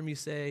rather me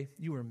say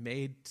you were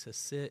made to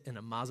sit in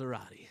a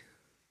Maserati?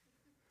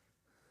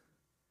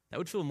 That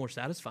would feel more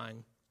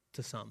satisfying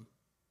to some.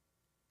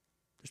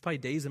 There's probably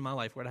days in my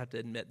life where I'd have to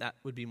admit that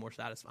would be more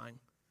satisfying.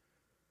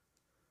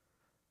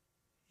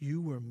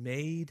 You were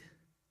made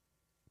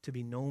to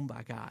be known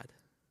by God.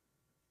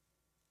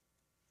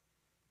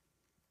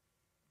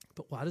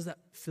 But why does that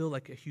feel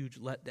like a huge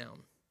letdown?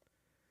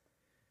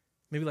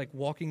 Maybe like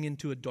walking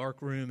into a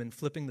dark room and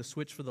flipping the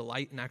switch for the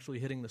light and actually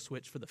hitting the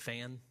switch for the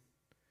fan.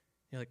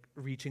 You're like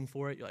reaching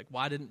for it. You're like,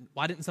 why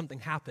didn't something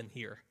happen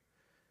here?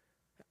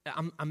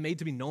 I'm made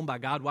to be known by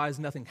God. Why is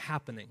nothing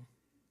happening?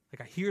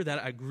 Like I hear that,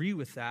 I agree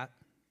with that.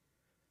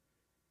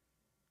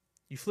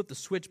 You flipped the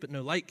switch, but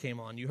no light came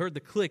on. You heard the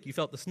click, you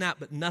felt the snap,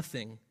 but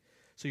nothing.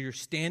 So you're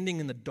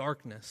standing in the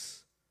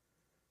darkness.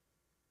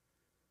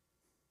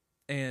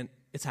 And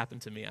it's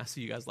happened to me. I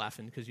see you guys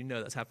laughing because you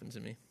know that's happened to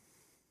me.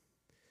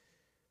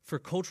 For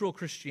cultural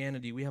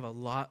Christianity, we have a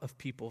lot of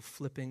people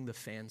flipping the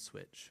fan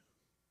switch.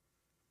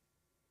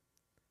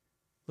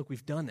 Look,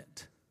 we've done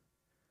it.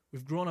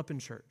 We've grown up in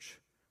church.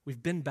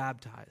 We've been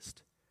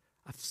baptized.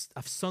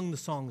 I've sung the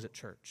songs at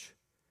church.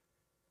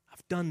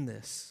 I've done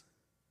this.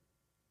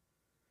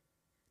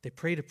 They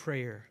pray a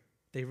prayer.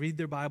 They read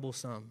their Bible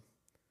some.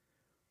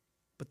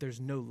 But there's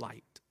no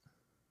light.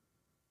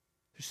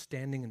 They're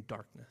standing in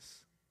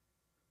darkness.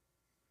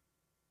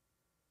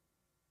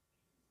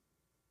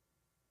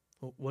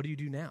 Well, what do you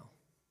do now?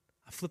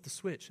 I flip the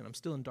switch and I'm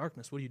still in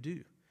darkness. What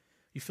do?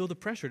 You feel the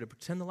pressure to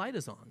pretend the light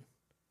is on,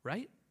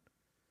 right?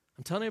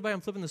 I'm telling everybody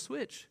I'm flipping the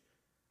switch.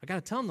 I got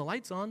to tell them the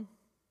light's on.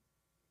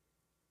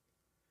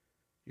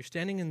 You're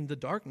standing in the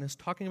darkness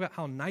talking about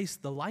how nice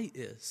the light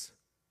is.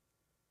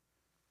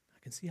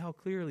 I can see how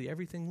clearly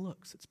everything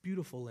looks. It's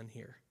beautiful in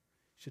here.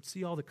 You should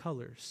see all the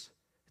colors.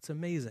 It's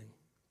amazing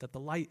that the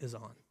light is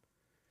on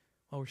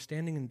while we're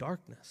standing in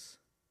darkness.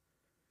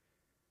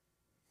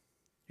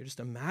 You're just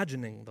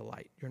imagining the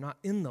light. You're not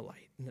in the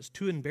light. And it's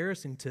too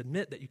embarrassing to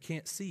admit that you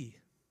can't see.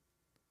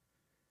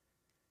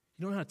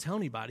 You don't know how to tell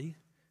anybody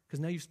because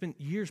now you've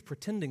spent years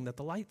pretending that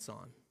the light's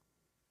on.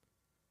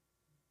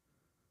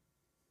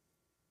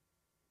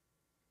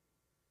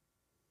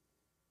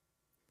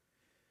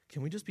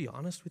 Can we just be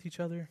honest with each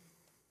other?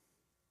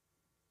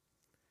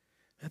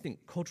 I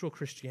think cultural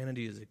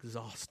Christianity is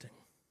exhausting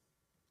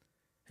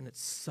and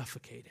it's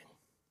suffocating.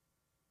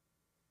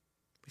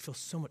 We feel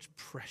so much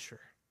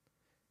pressure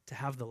to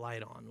have the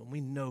light on when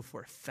we know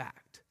for a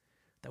fact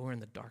that we're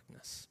in the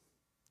darkness.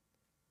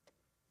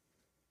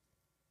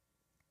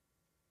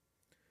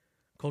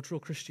 Cultural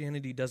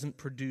Christianity doesn't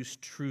produce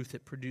truth,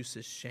 it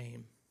produces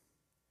shame.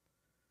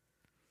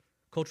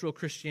 Cultural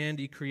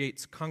Christianity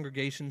creates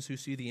congregations who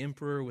see the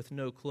emperor with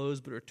no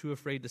clothes but are too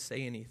afraid to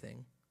say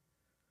anything.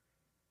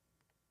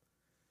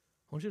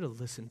 I want you to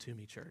listen to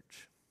me,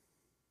 church.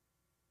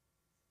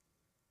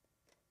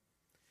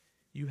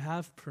 You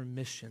have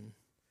permission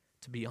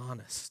to be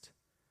honest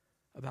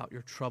about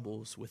your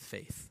troubles with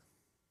faith.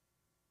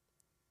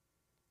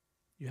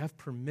 You have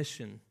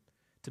permission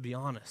to be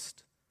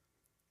honest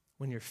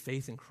when your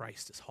faith in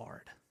Christ is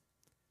hard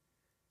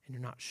and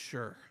you're not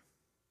sure.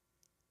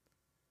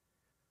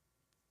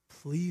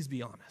 Please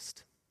be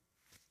honest.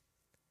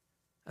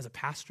 As a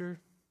pastor,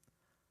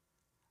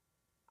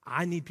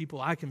 I need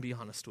people I can be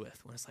honest with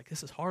when it's like,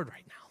 this is hard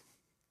right now.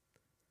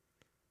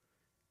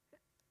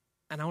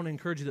 And I want to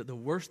encourage you that the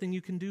worst thing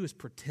you can do is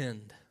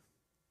pretend.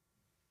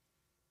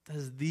 That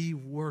is the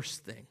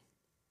worst thing.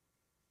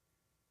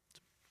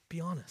 Be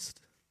honest.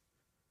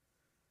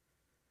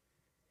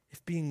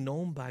 If being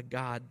known by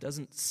God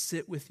doesn't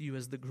sit with you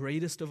as the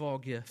greatest of all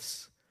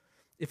gifts,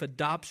 If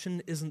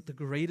adoption isn't the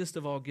greatest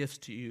of all gifts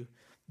to you,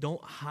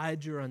 don't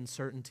hide your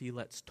uncertainty.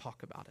 Let's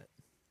talk about it.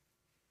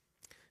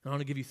 And I want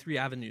to give you 3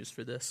 avenues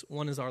for this.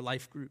 One is our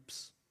life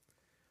groups.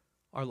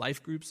 Our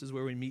life groups is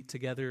where we meet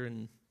together,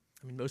 and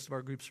most of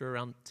our groups are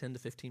around 10 to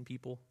 15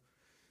 people,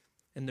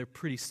 and they're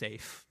pretty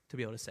safe to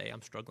be able to say,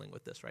 I'm struggling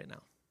with this right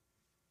now.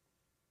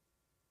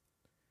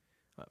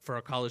 For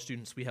our college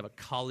students, we have a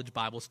college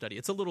Bible study.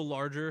 It's a little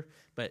larger,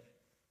 but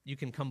you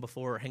can come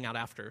before or hang out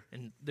after,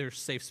 and there's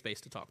safe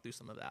space to talk through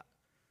some of that.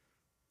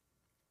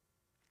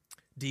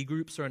 D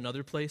groups are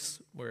another place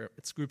where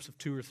it's groups of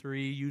 2 or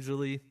 3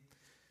 usually,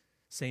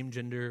 same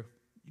gender,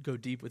 you go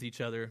deep with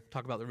each other,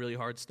 talk about the really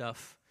hard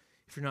stuff.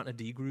 If you're not in a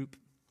D group,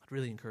 I'd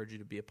really encourage you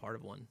to be a part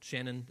of one.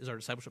 Shannon is our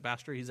discipleship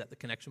pastor. He's at the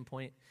Connection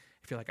Point.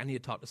 If you're like, I need to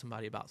talk to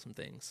somebody about some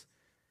things,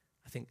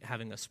 I think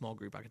having a small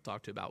group I could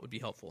talk to about would be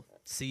helpful.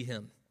 See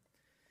him.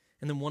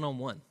 And then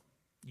one-on-one.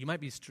 You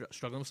might be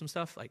struggling with some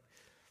stuff. Like,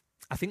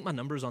 I think my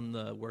number's on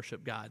the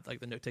worship guide,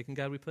 like the note-taking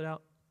guide we put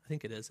out. I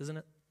think it is, isn't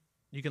it?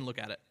 You can look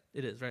at it.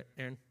 It is, right,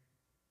 Aaron?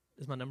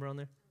 Is my number on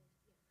there?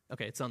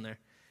 Okay, it's on there.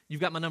 You've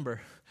got my number.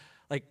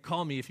 Like,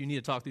 call me if you need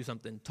to talk through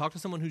something. Talk to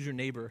someone who's your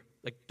neighbor.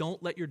 Like,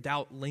 don't let your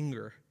doubt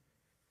linger.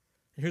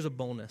 And here's a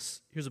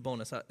bonus.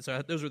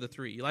 So those are the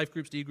 3. Life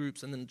groups, D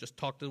groups, and then just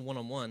talk to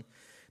one-on-one.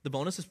 The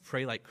bonus is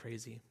pray like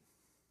crazy.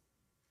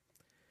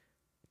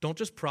 Don't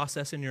just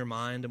process in your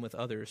mind and with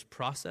others.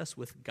 Process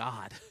with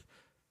God.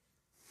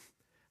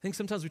 I think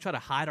sometimes we try to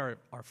hide our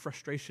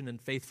frustration and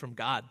faith from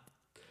God.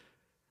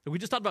 We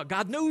just talked about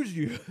God knows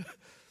you.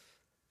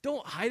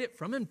 Don't hide it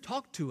from him.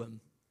 Talk to him.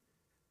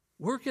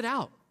 Work it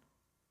out.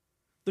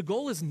 The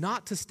goal is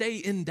not to stay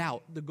in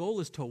doubt. The goal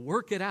is to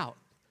work it out.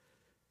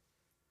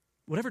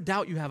 Whatever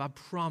doubt you have, I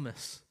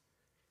promise,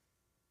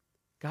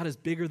 God is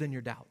bigger than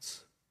your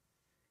doubts.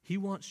 He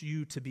wants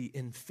you to be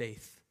in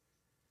faith,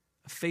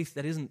 a faith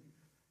that isn't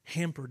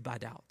hampered by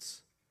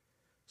doubts.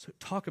 So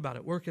talk about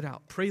it, work it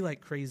out, pray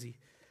like crazy,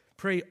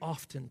 pray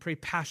often, pray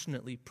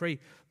passionately, pray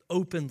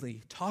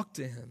openly, talk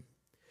to him.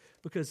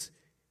 Because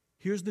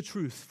here's the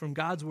truth from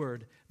God's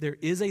word, there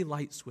is a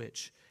light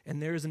switch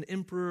and there is an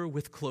emperor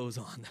with clothes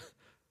on.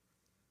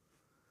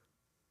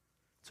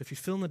 So if you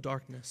feel in the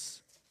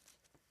darkness,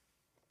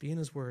 be in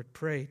his word,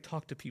 pray,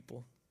 talk to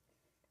people.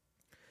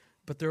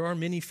 But there are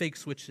many fake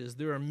switches.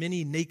 There are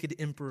many naked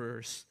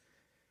emperors.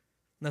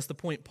 And that's the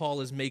point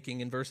Paul is making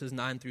in verses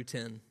 9 through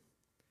 10.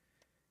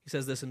 He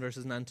says this in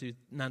verses 9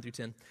 through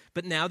 10.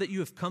 But now that you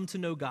have come to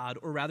know God,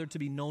 or rather to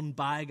be known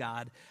by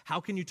God, how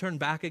can you turn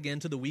back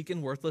again to the weak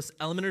and worthless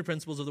elementary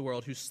principles of the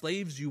world, whose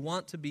slaves you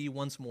want to be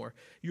once more?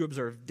 You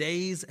observe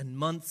days and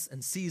months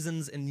and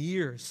seasons and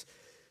years.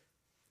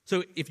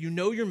 So if you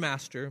know your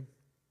master,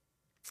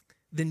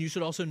 then you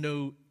should also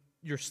know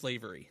your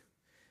slavery.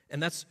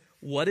 And that's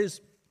what is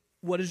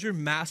your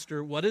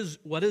master? What is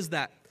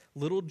that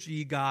little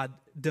g God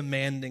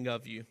demanding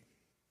of you?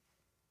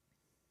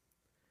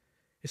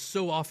 It's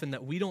so often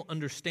that we don't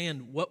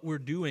understand what we're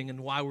doing and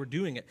why we're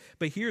doing it.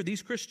 But here,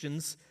 these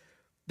Christians,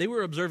 they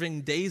were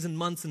observing days and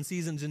months and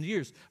seasons and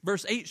years.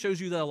 Verse 8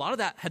 shows you that a lot of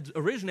that had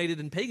originated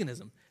in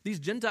paganism. These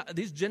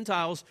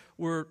Gentiles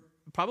were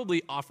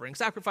probably offering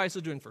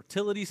sacrifices, doing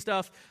fertility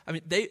stuff. I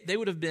mean, they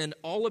would have been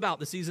all about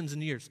the seasons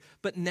and years.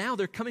 But now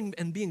they're coming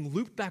and being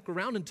looped back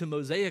around into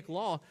Mosaic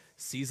law,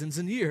 seasons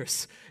and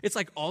years. It's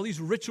like all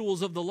these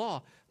rituals of the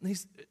law. And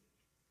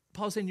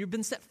Paul's saying, you've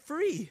been set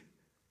free.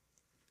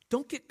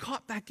 Don't get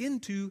caught back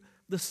into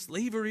the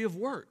slavery of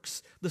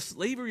works, the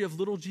slavery of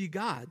little g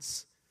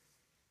gods.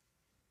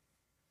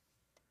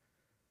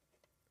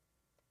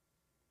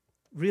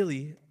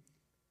 Really,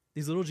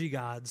 these little g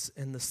gods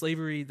and the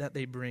slavery that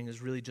they bring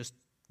is really just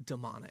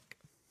demonic.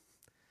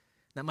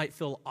 That might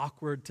feel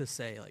awkward to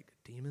say, like,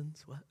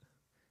 demons? What?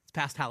 It's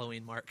past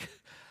Halloween, Mark.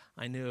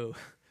 I know.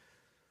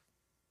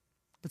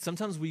 But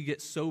sometimes we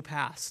get so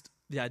past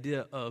the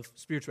idea of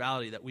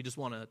spirituality that we just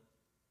want to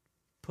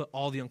put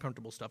all the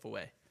uncomfortable stuff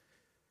away.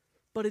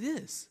 But it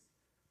is.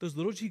 Those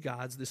little g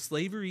gods, the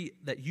slavery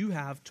that you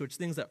have towards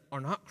things that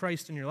are not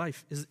Christ in your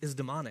life is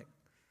demonic.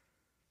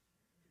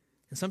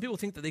 And some people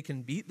think that they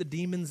can beat the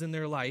demons in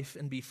their life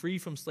and be free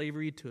from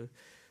slavery to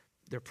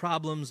their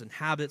problems and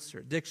habits or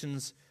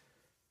addictions.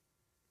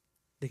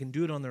 They can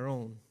do it on their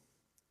own.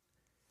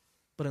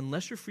 But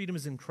unless your freedom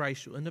is in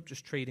Christ, you'll end up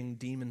just trading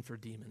demon for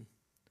demon,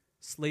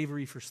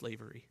 slavery for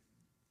slavery.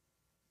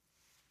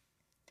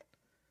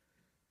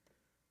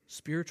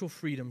 Spiritual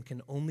freedom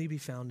can only be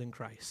found in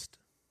Christ.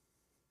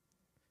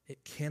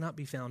 It cannot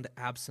be found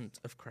absent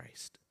of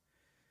Christ.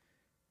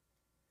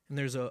 And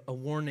there's a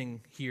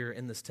warning here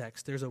in this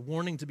text. There's a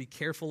warning to be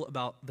careful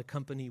about the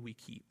company we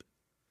keep.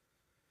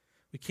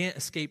 We can't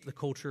escape the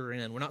culture we're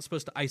in. We're not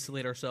supposed to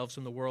isolate ourselves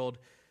from the world.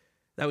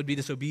 That would be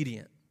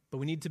disobedient. But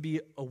we need to be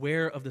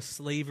aware of the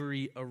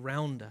slavery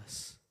around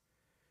us.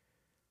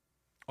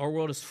 Our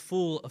world is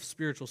full of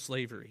spiritual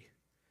slavery.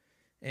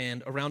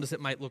 And around us it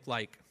might look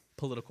like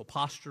political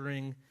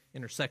posturing,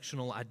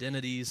 intersectional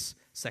identities,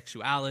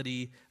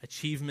 sexuality,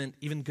 achievement,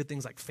 even good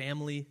things like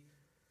family.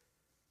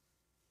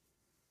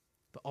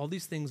 But all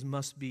these things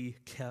must be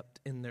kept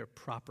in their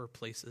proper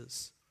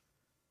places.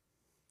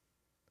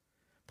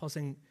 Paul's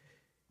saying,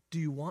 do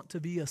you want to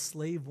be a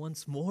slave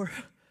once more?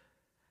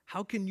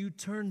 How can you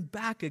turn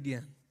back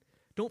again?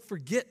 Don't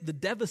forget the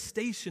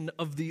devastation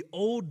of the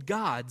old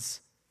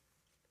gods.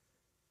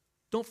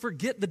 Don't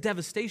forget the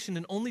devastation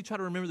and only try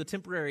to remember the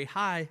temporary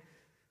high.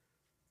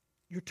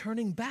 You're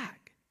turning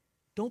back.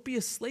 Don't be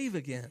a slave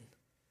again.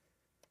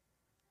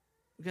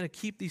 We've got to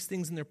keep these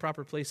things in their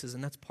proper places,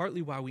 and that's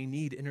partly why we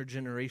need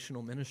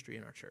intergenerational ministry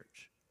in our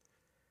church.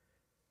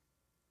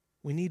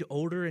 We need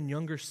older and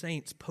younger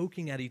saints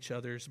poking at each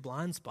other's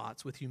blind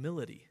spots with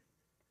humility.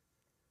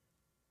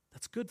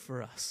 That's good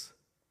for us.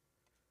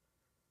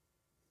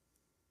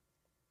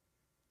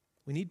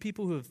 We need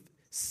people who have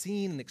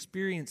seen and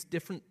experienced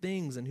different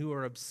things and who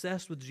are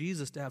obsessed with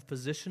Jesus to have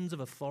positions of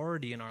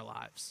authority in our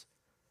lives.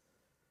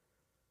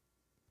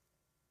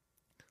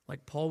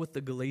 Like Paul with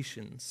the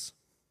Galatians.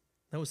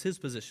 That was his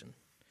position.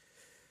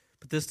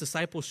 But this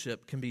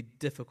discipleship can be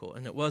difficult,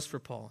 and it was for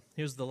Paul.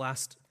 Here's the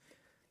last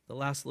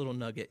little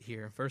nugget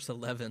here. Verse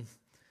 11.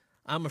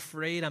 I'm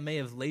afraid I may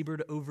have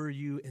labored over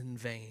you in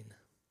vain.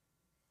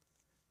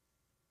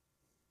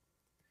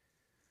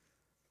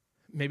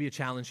 Maybe a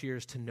challenge here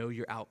is to know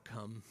your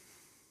outcome.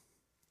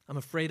 I'm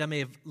afraid I may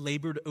have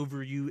labored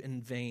over you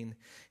in vain.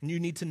 And you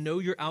need to know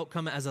your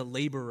outcome as a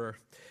laborer.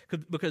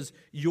 Because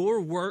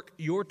your work,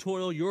 your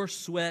toil, your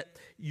sweat,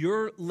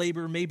 your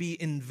labor may be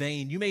in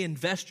vain. You may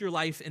invest your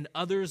life in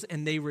others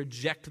and they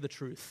reject the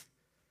truth.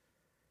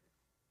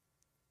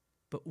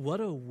 But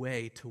what a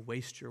way to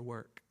waste your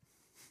work.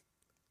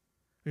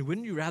 I mean,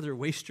 wouldn't you rather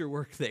waste your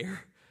work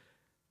there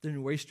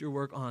than waste your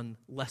work on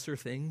lesser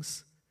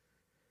things?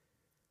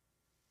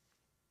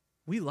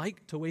 We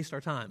like to waste our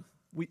time.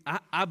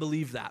 I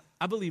believe that.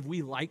 I believe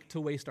we like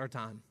to waste our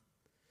time.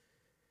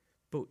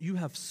 But you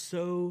have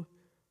so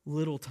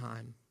little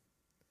time.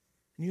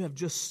 And you have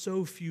just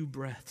so few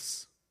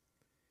breaths.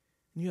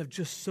 And you have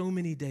just so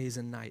many days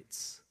and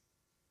nights.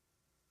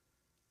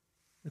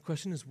 The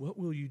question is, what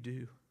will you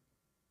do?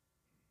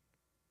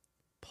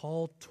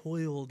 Paul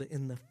toiled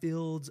in the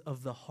fields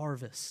of the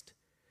harvest.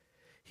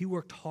 He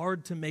worked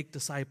hard to make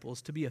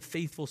disciples, to be a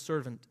faithful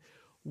servant.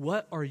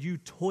 What are you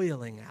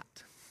toiling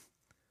at?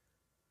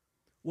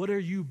 What are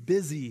you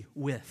busy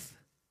with?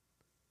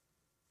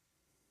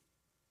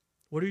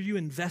 What are you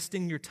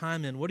investing your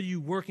time in? What are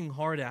you working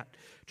hard at?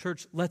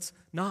 Church, let's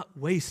not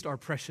waste our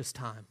precious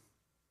time.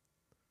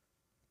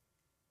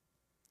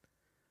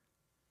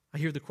 I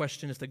hear the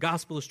question, if the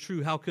gospel is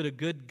true, how could a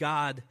good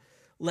God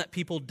let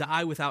people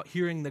die without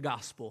hearing the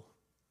gospel?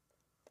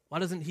 Why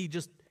doesn't he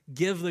just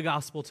give the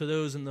gospel to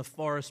those in the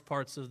farthest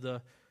parts of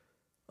the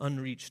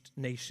unreached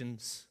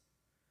nations?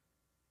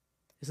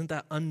 Isn't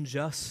that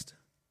unjust?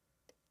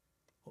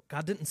 Well,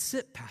 God didn't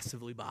sit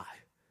passively by.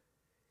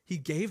 He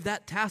gave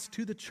that task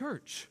to the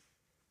church.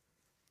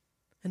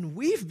 And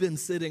we've been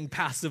sitting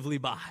passively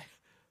by.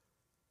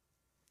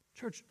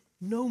 Church,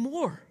 no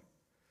more.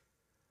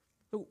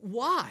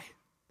 Why?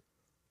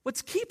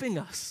 What's keeping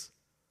us?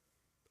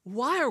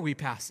 Why are we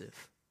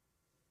passive?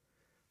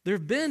 There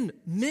have been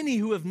many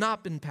who have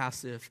not been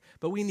passive,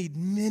 but we need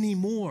many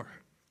more.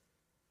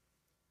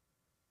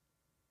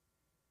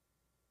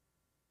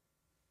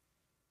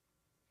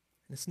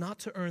 And it's not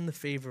to earn the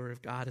favor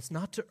of God. It's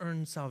not to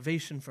earn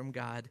salvation from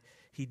God.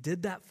 He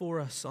did that for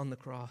us on the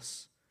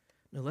cross.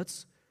 Now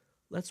let's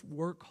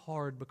work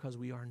hard because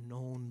we are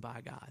known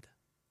by God.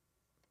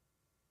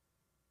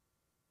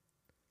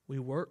 We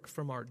work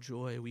from our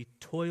joy. We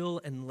toil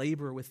and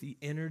labor with the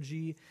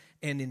energy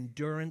and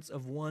endurance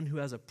of one who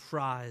has a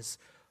prize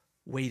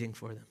waiting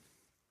for them.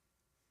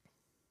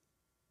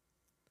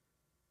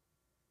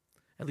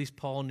 At least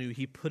Paul knew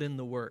he put in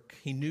the work.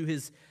 He knew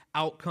his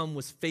outcome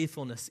was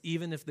faithfulness,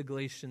 even if the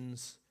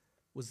Galatians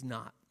was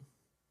not.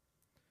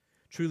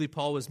 Truly,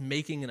 Paul was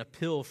making an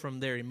appeal from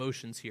their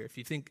emotions here. If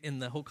you think in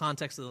the whole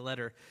context of the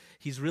letter,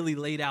 he's really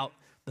laid out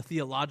the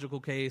theological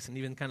case and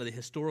even kind of the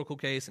historical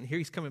case. And here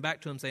he's coming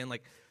back to him saying,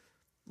 like,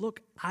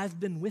 look, I've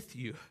been with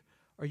you.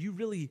 Are you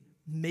really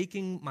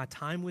making my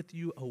time with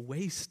you a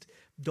waste?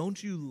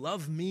 Don't you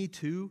love me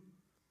too?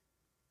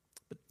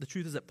 But the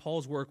truth is that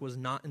Paul's work was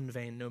not in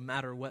vain, no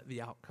matter what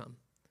the outcome.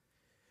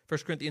 1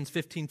 Corinthians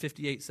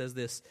 15:58 says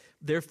this,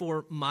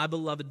 therefore, my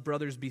beloved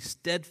brothers, be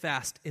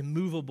steadfast,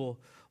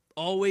 immovable,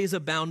 always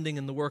abounding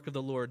in the work of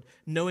the Lord,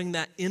 knowing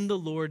that in the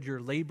Lord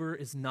your labor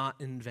is not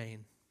in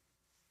vain.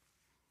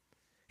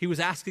 He was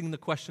asking the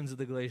questions of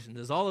the Galatians.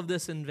 Is all of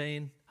this in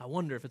vain? I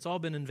wonder if it's all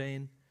been in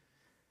vain.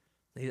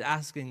 He's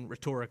asking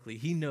rhetorically.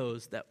 He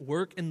knows that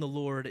work in the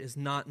Lord is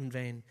not in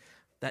vain.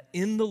 That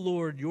in the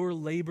Lord your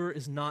labor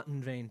is not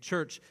in vain.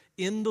 Church,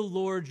 in the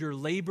Lord your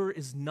labor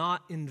is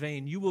not in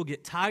vain. You will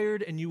get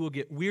tired and you will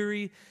get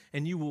weary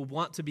and you will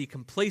want to be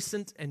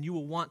complacent and you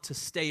will want to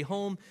stay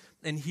home.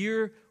 And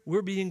here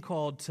we're being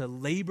called to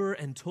labor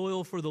and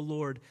toil for the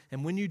Lord.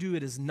 And when you do,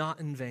 it is not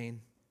in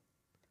vain.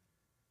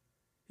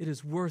 It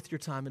is worth your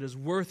time. It is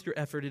worth your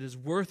effort. It is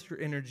worth your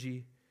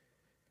energy.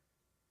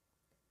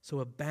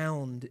 So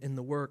abound in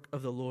the work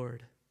of the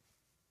Lord.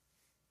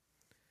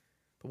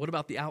 But what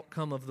about the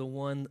outcome of the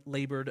one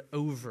labored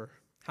over?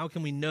 How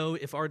can we know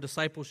if our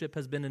discipleship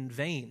has been in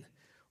vain?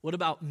 What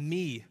about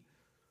me?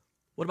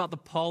 What about the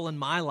Paul in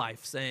my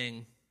life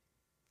saying,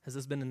 has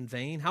this been in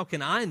vain? How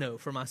can I know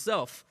for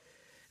myself?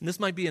 And this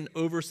might be an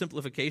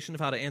oversimplification of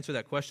how to answer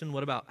that question.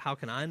 What about how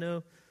can I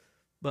know?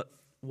 But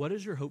what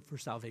is your hope for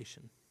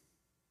salvation?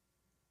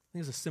 I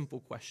think it's a simple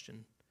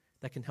question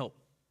that can help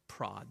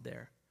prod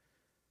there.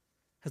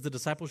 Has the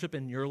discipleship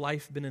in your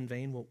life been in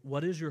vain? Well,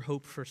 what is your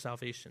hope for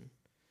salvation?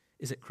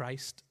 Is it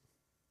Christ?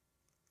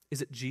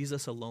 Is it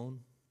Jesus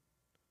alone?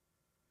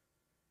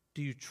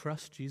 Do you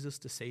trust Jesus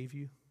to save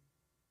you?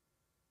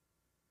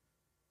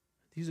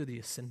 These are the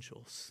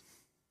essentials.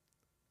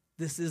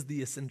 This is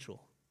the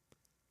essential.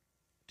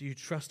 Do you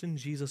trust in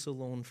Jesus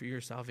alone for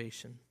your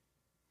salvation?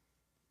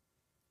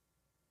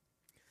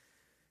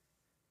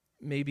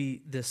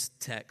 Maybe this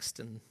text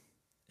and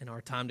in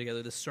our time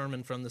together, this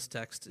sermon from this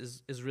text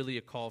is really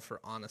a call for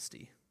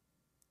honesty.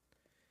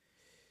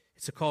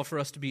 It's a call for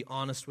us to be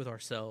honest with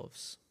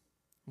ourselves.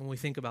 When we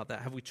think about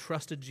that, have we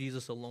trusted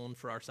Jesus alone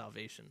for our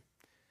salvation?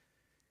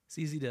 It's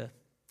easy to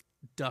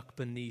duck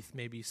beneath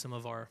maybe some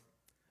of our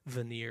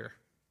veneer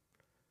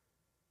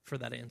for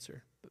that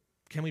answer. But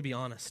can we be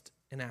honest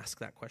and ask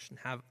that question?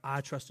 Have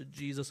I trusted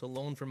Jesus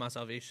alone for my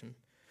salvation?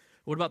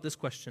 What about this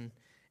question?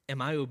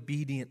 Am I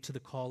obedient to the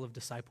call of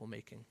disciple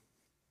making?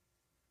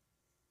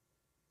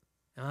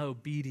 Am I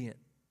obedient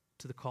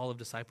to the call of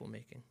disciple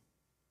making?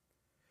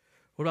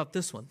 What about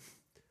this one?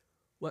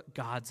 What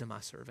gods am I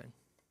serving?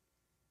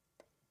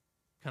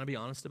 Can I be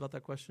honest about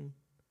that question?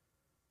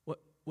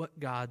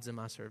 What gods am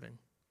I serving?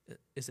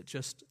 Is it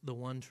just the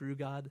one true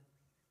God?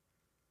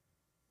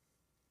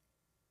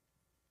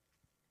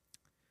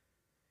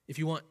 If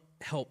you want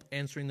help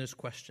answering those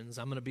questions,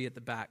 I'm going to be at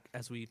the back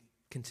as we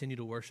continue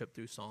to worship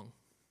through song.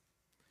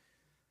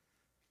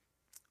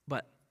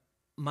 But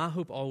my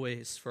hope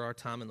always for our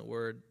time in the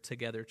Word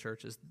together,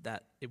 church, is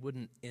that it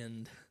wouldn't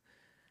end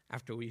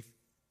after we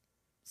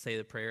say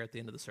the prayer at the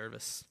end of the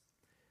service.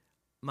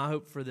 My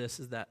hope for this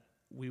is that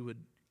we would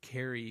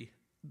carry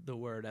the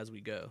Word as we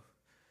go.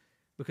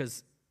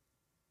 Because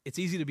it's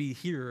easy to be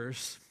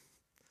hearers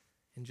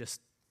and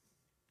just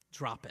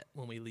drop it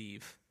when we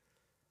leave.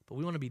 But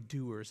we want to be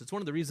doers. It's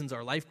one of the reasons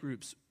our life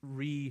groups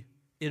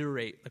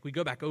reiterate. Like we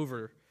go back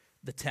over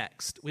the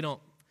text.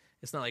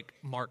 It's not like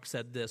Mark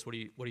said this. What do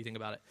you think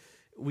about it?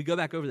 We go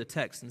back over the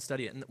text and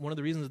study it. And one of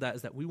the reasons of that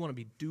is that we want to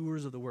be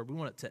doers of the word. We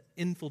want it to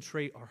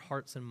infiltrate our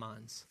hearts and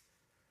minds.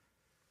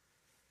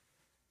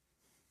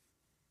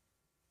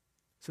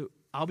 So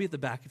I'll be at the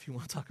back if you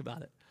want to talk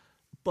about it.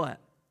 But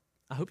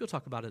I hope you'll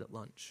talk about it at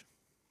lunch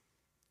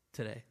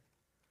today.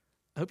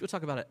 I hope you'll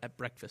talk about it at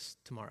breakfast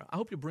tomorrow. I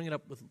hope you'll bring it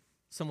up with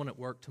someone at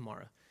work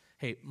tomorrow.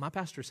 Hey, my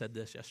pastor said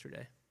this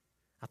yesterday.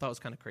 I thought it was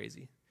kind of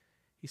crazy.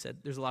 He said,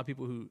 there's a lot of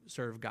people who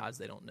serve gods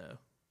they don't know.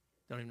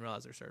 Don't even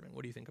realize they're serving.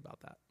 What do you think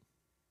about that?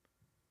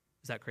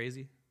 Is that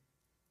crazy?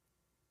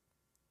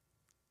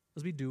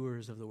 Let's be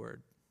doers of the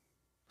word.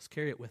 Let's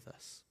carry it with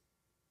us.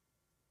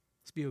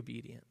 Let's be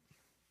obedient.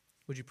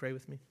 Would you pray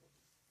with me?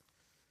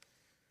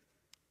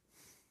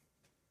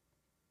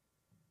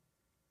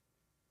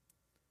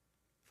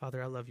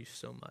 Father, I love you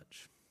so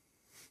much.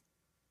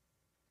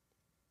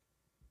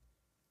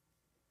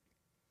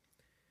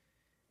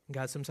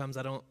 God, sometimes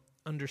I don't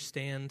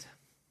understand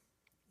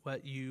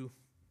what you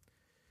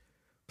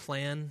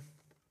plan,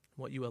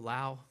 what you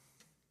allow,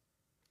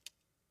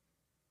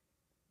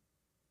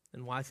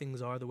 and why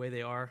things are the way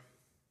they are.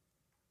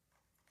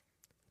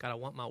 God, I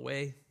want my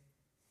way.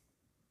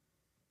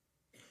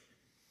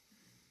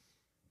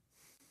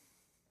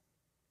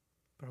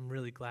 But I'm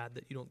really glad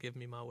that you don't give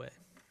me my way.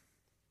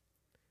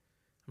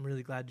 I'm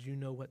really glad you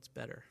know what's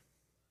better.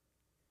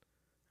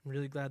 I'm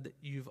really glad that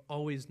you've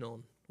always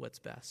known what's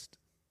best.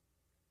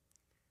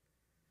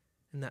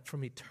 And that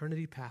from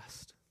eternity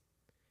past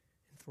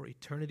and for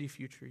eternity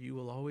future, you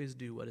will always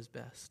do what is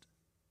best.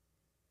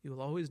 You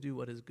will always do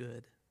what is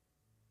good.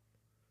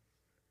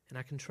 And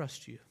I can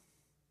trust you.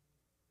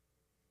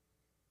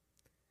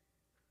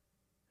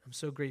 I'm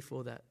so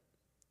grateful that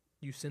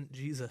you sent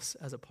Jesus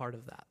as a part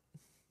of that.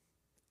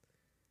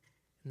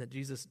 And that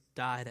Jesus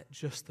died at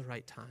just the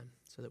right time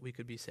so that we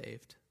could be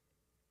saved.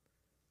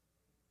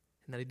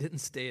 And that he didn't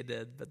stay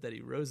dead, but that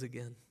he rose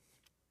again.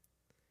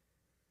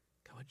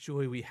 God, what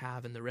joy we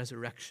have in the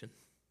resurrection.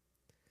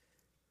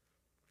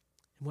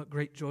 And what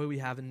great joy we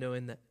have in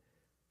knowing that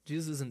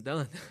Jesus isn't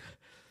done.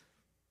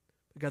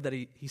 But God, that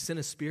he sent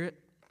his Spirit,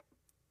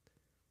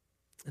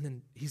 and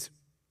then he's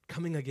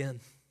coming again.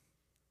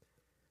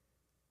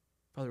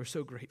 Father, we're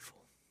so grateful.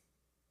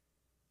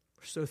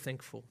 We're so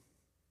thankful.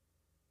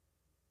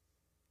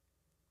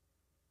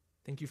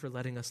 Thank you for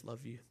letting us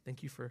love you.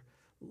 Thank you for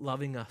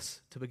loving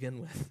us to begin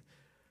with.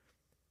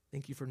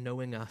 Thank you for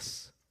knowing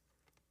us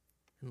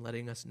and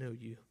letting us know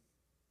you.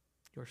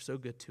 You are so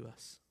good to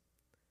us.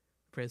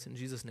 I pray this in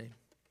Jesus' name.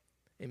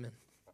 Amen.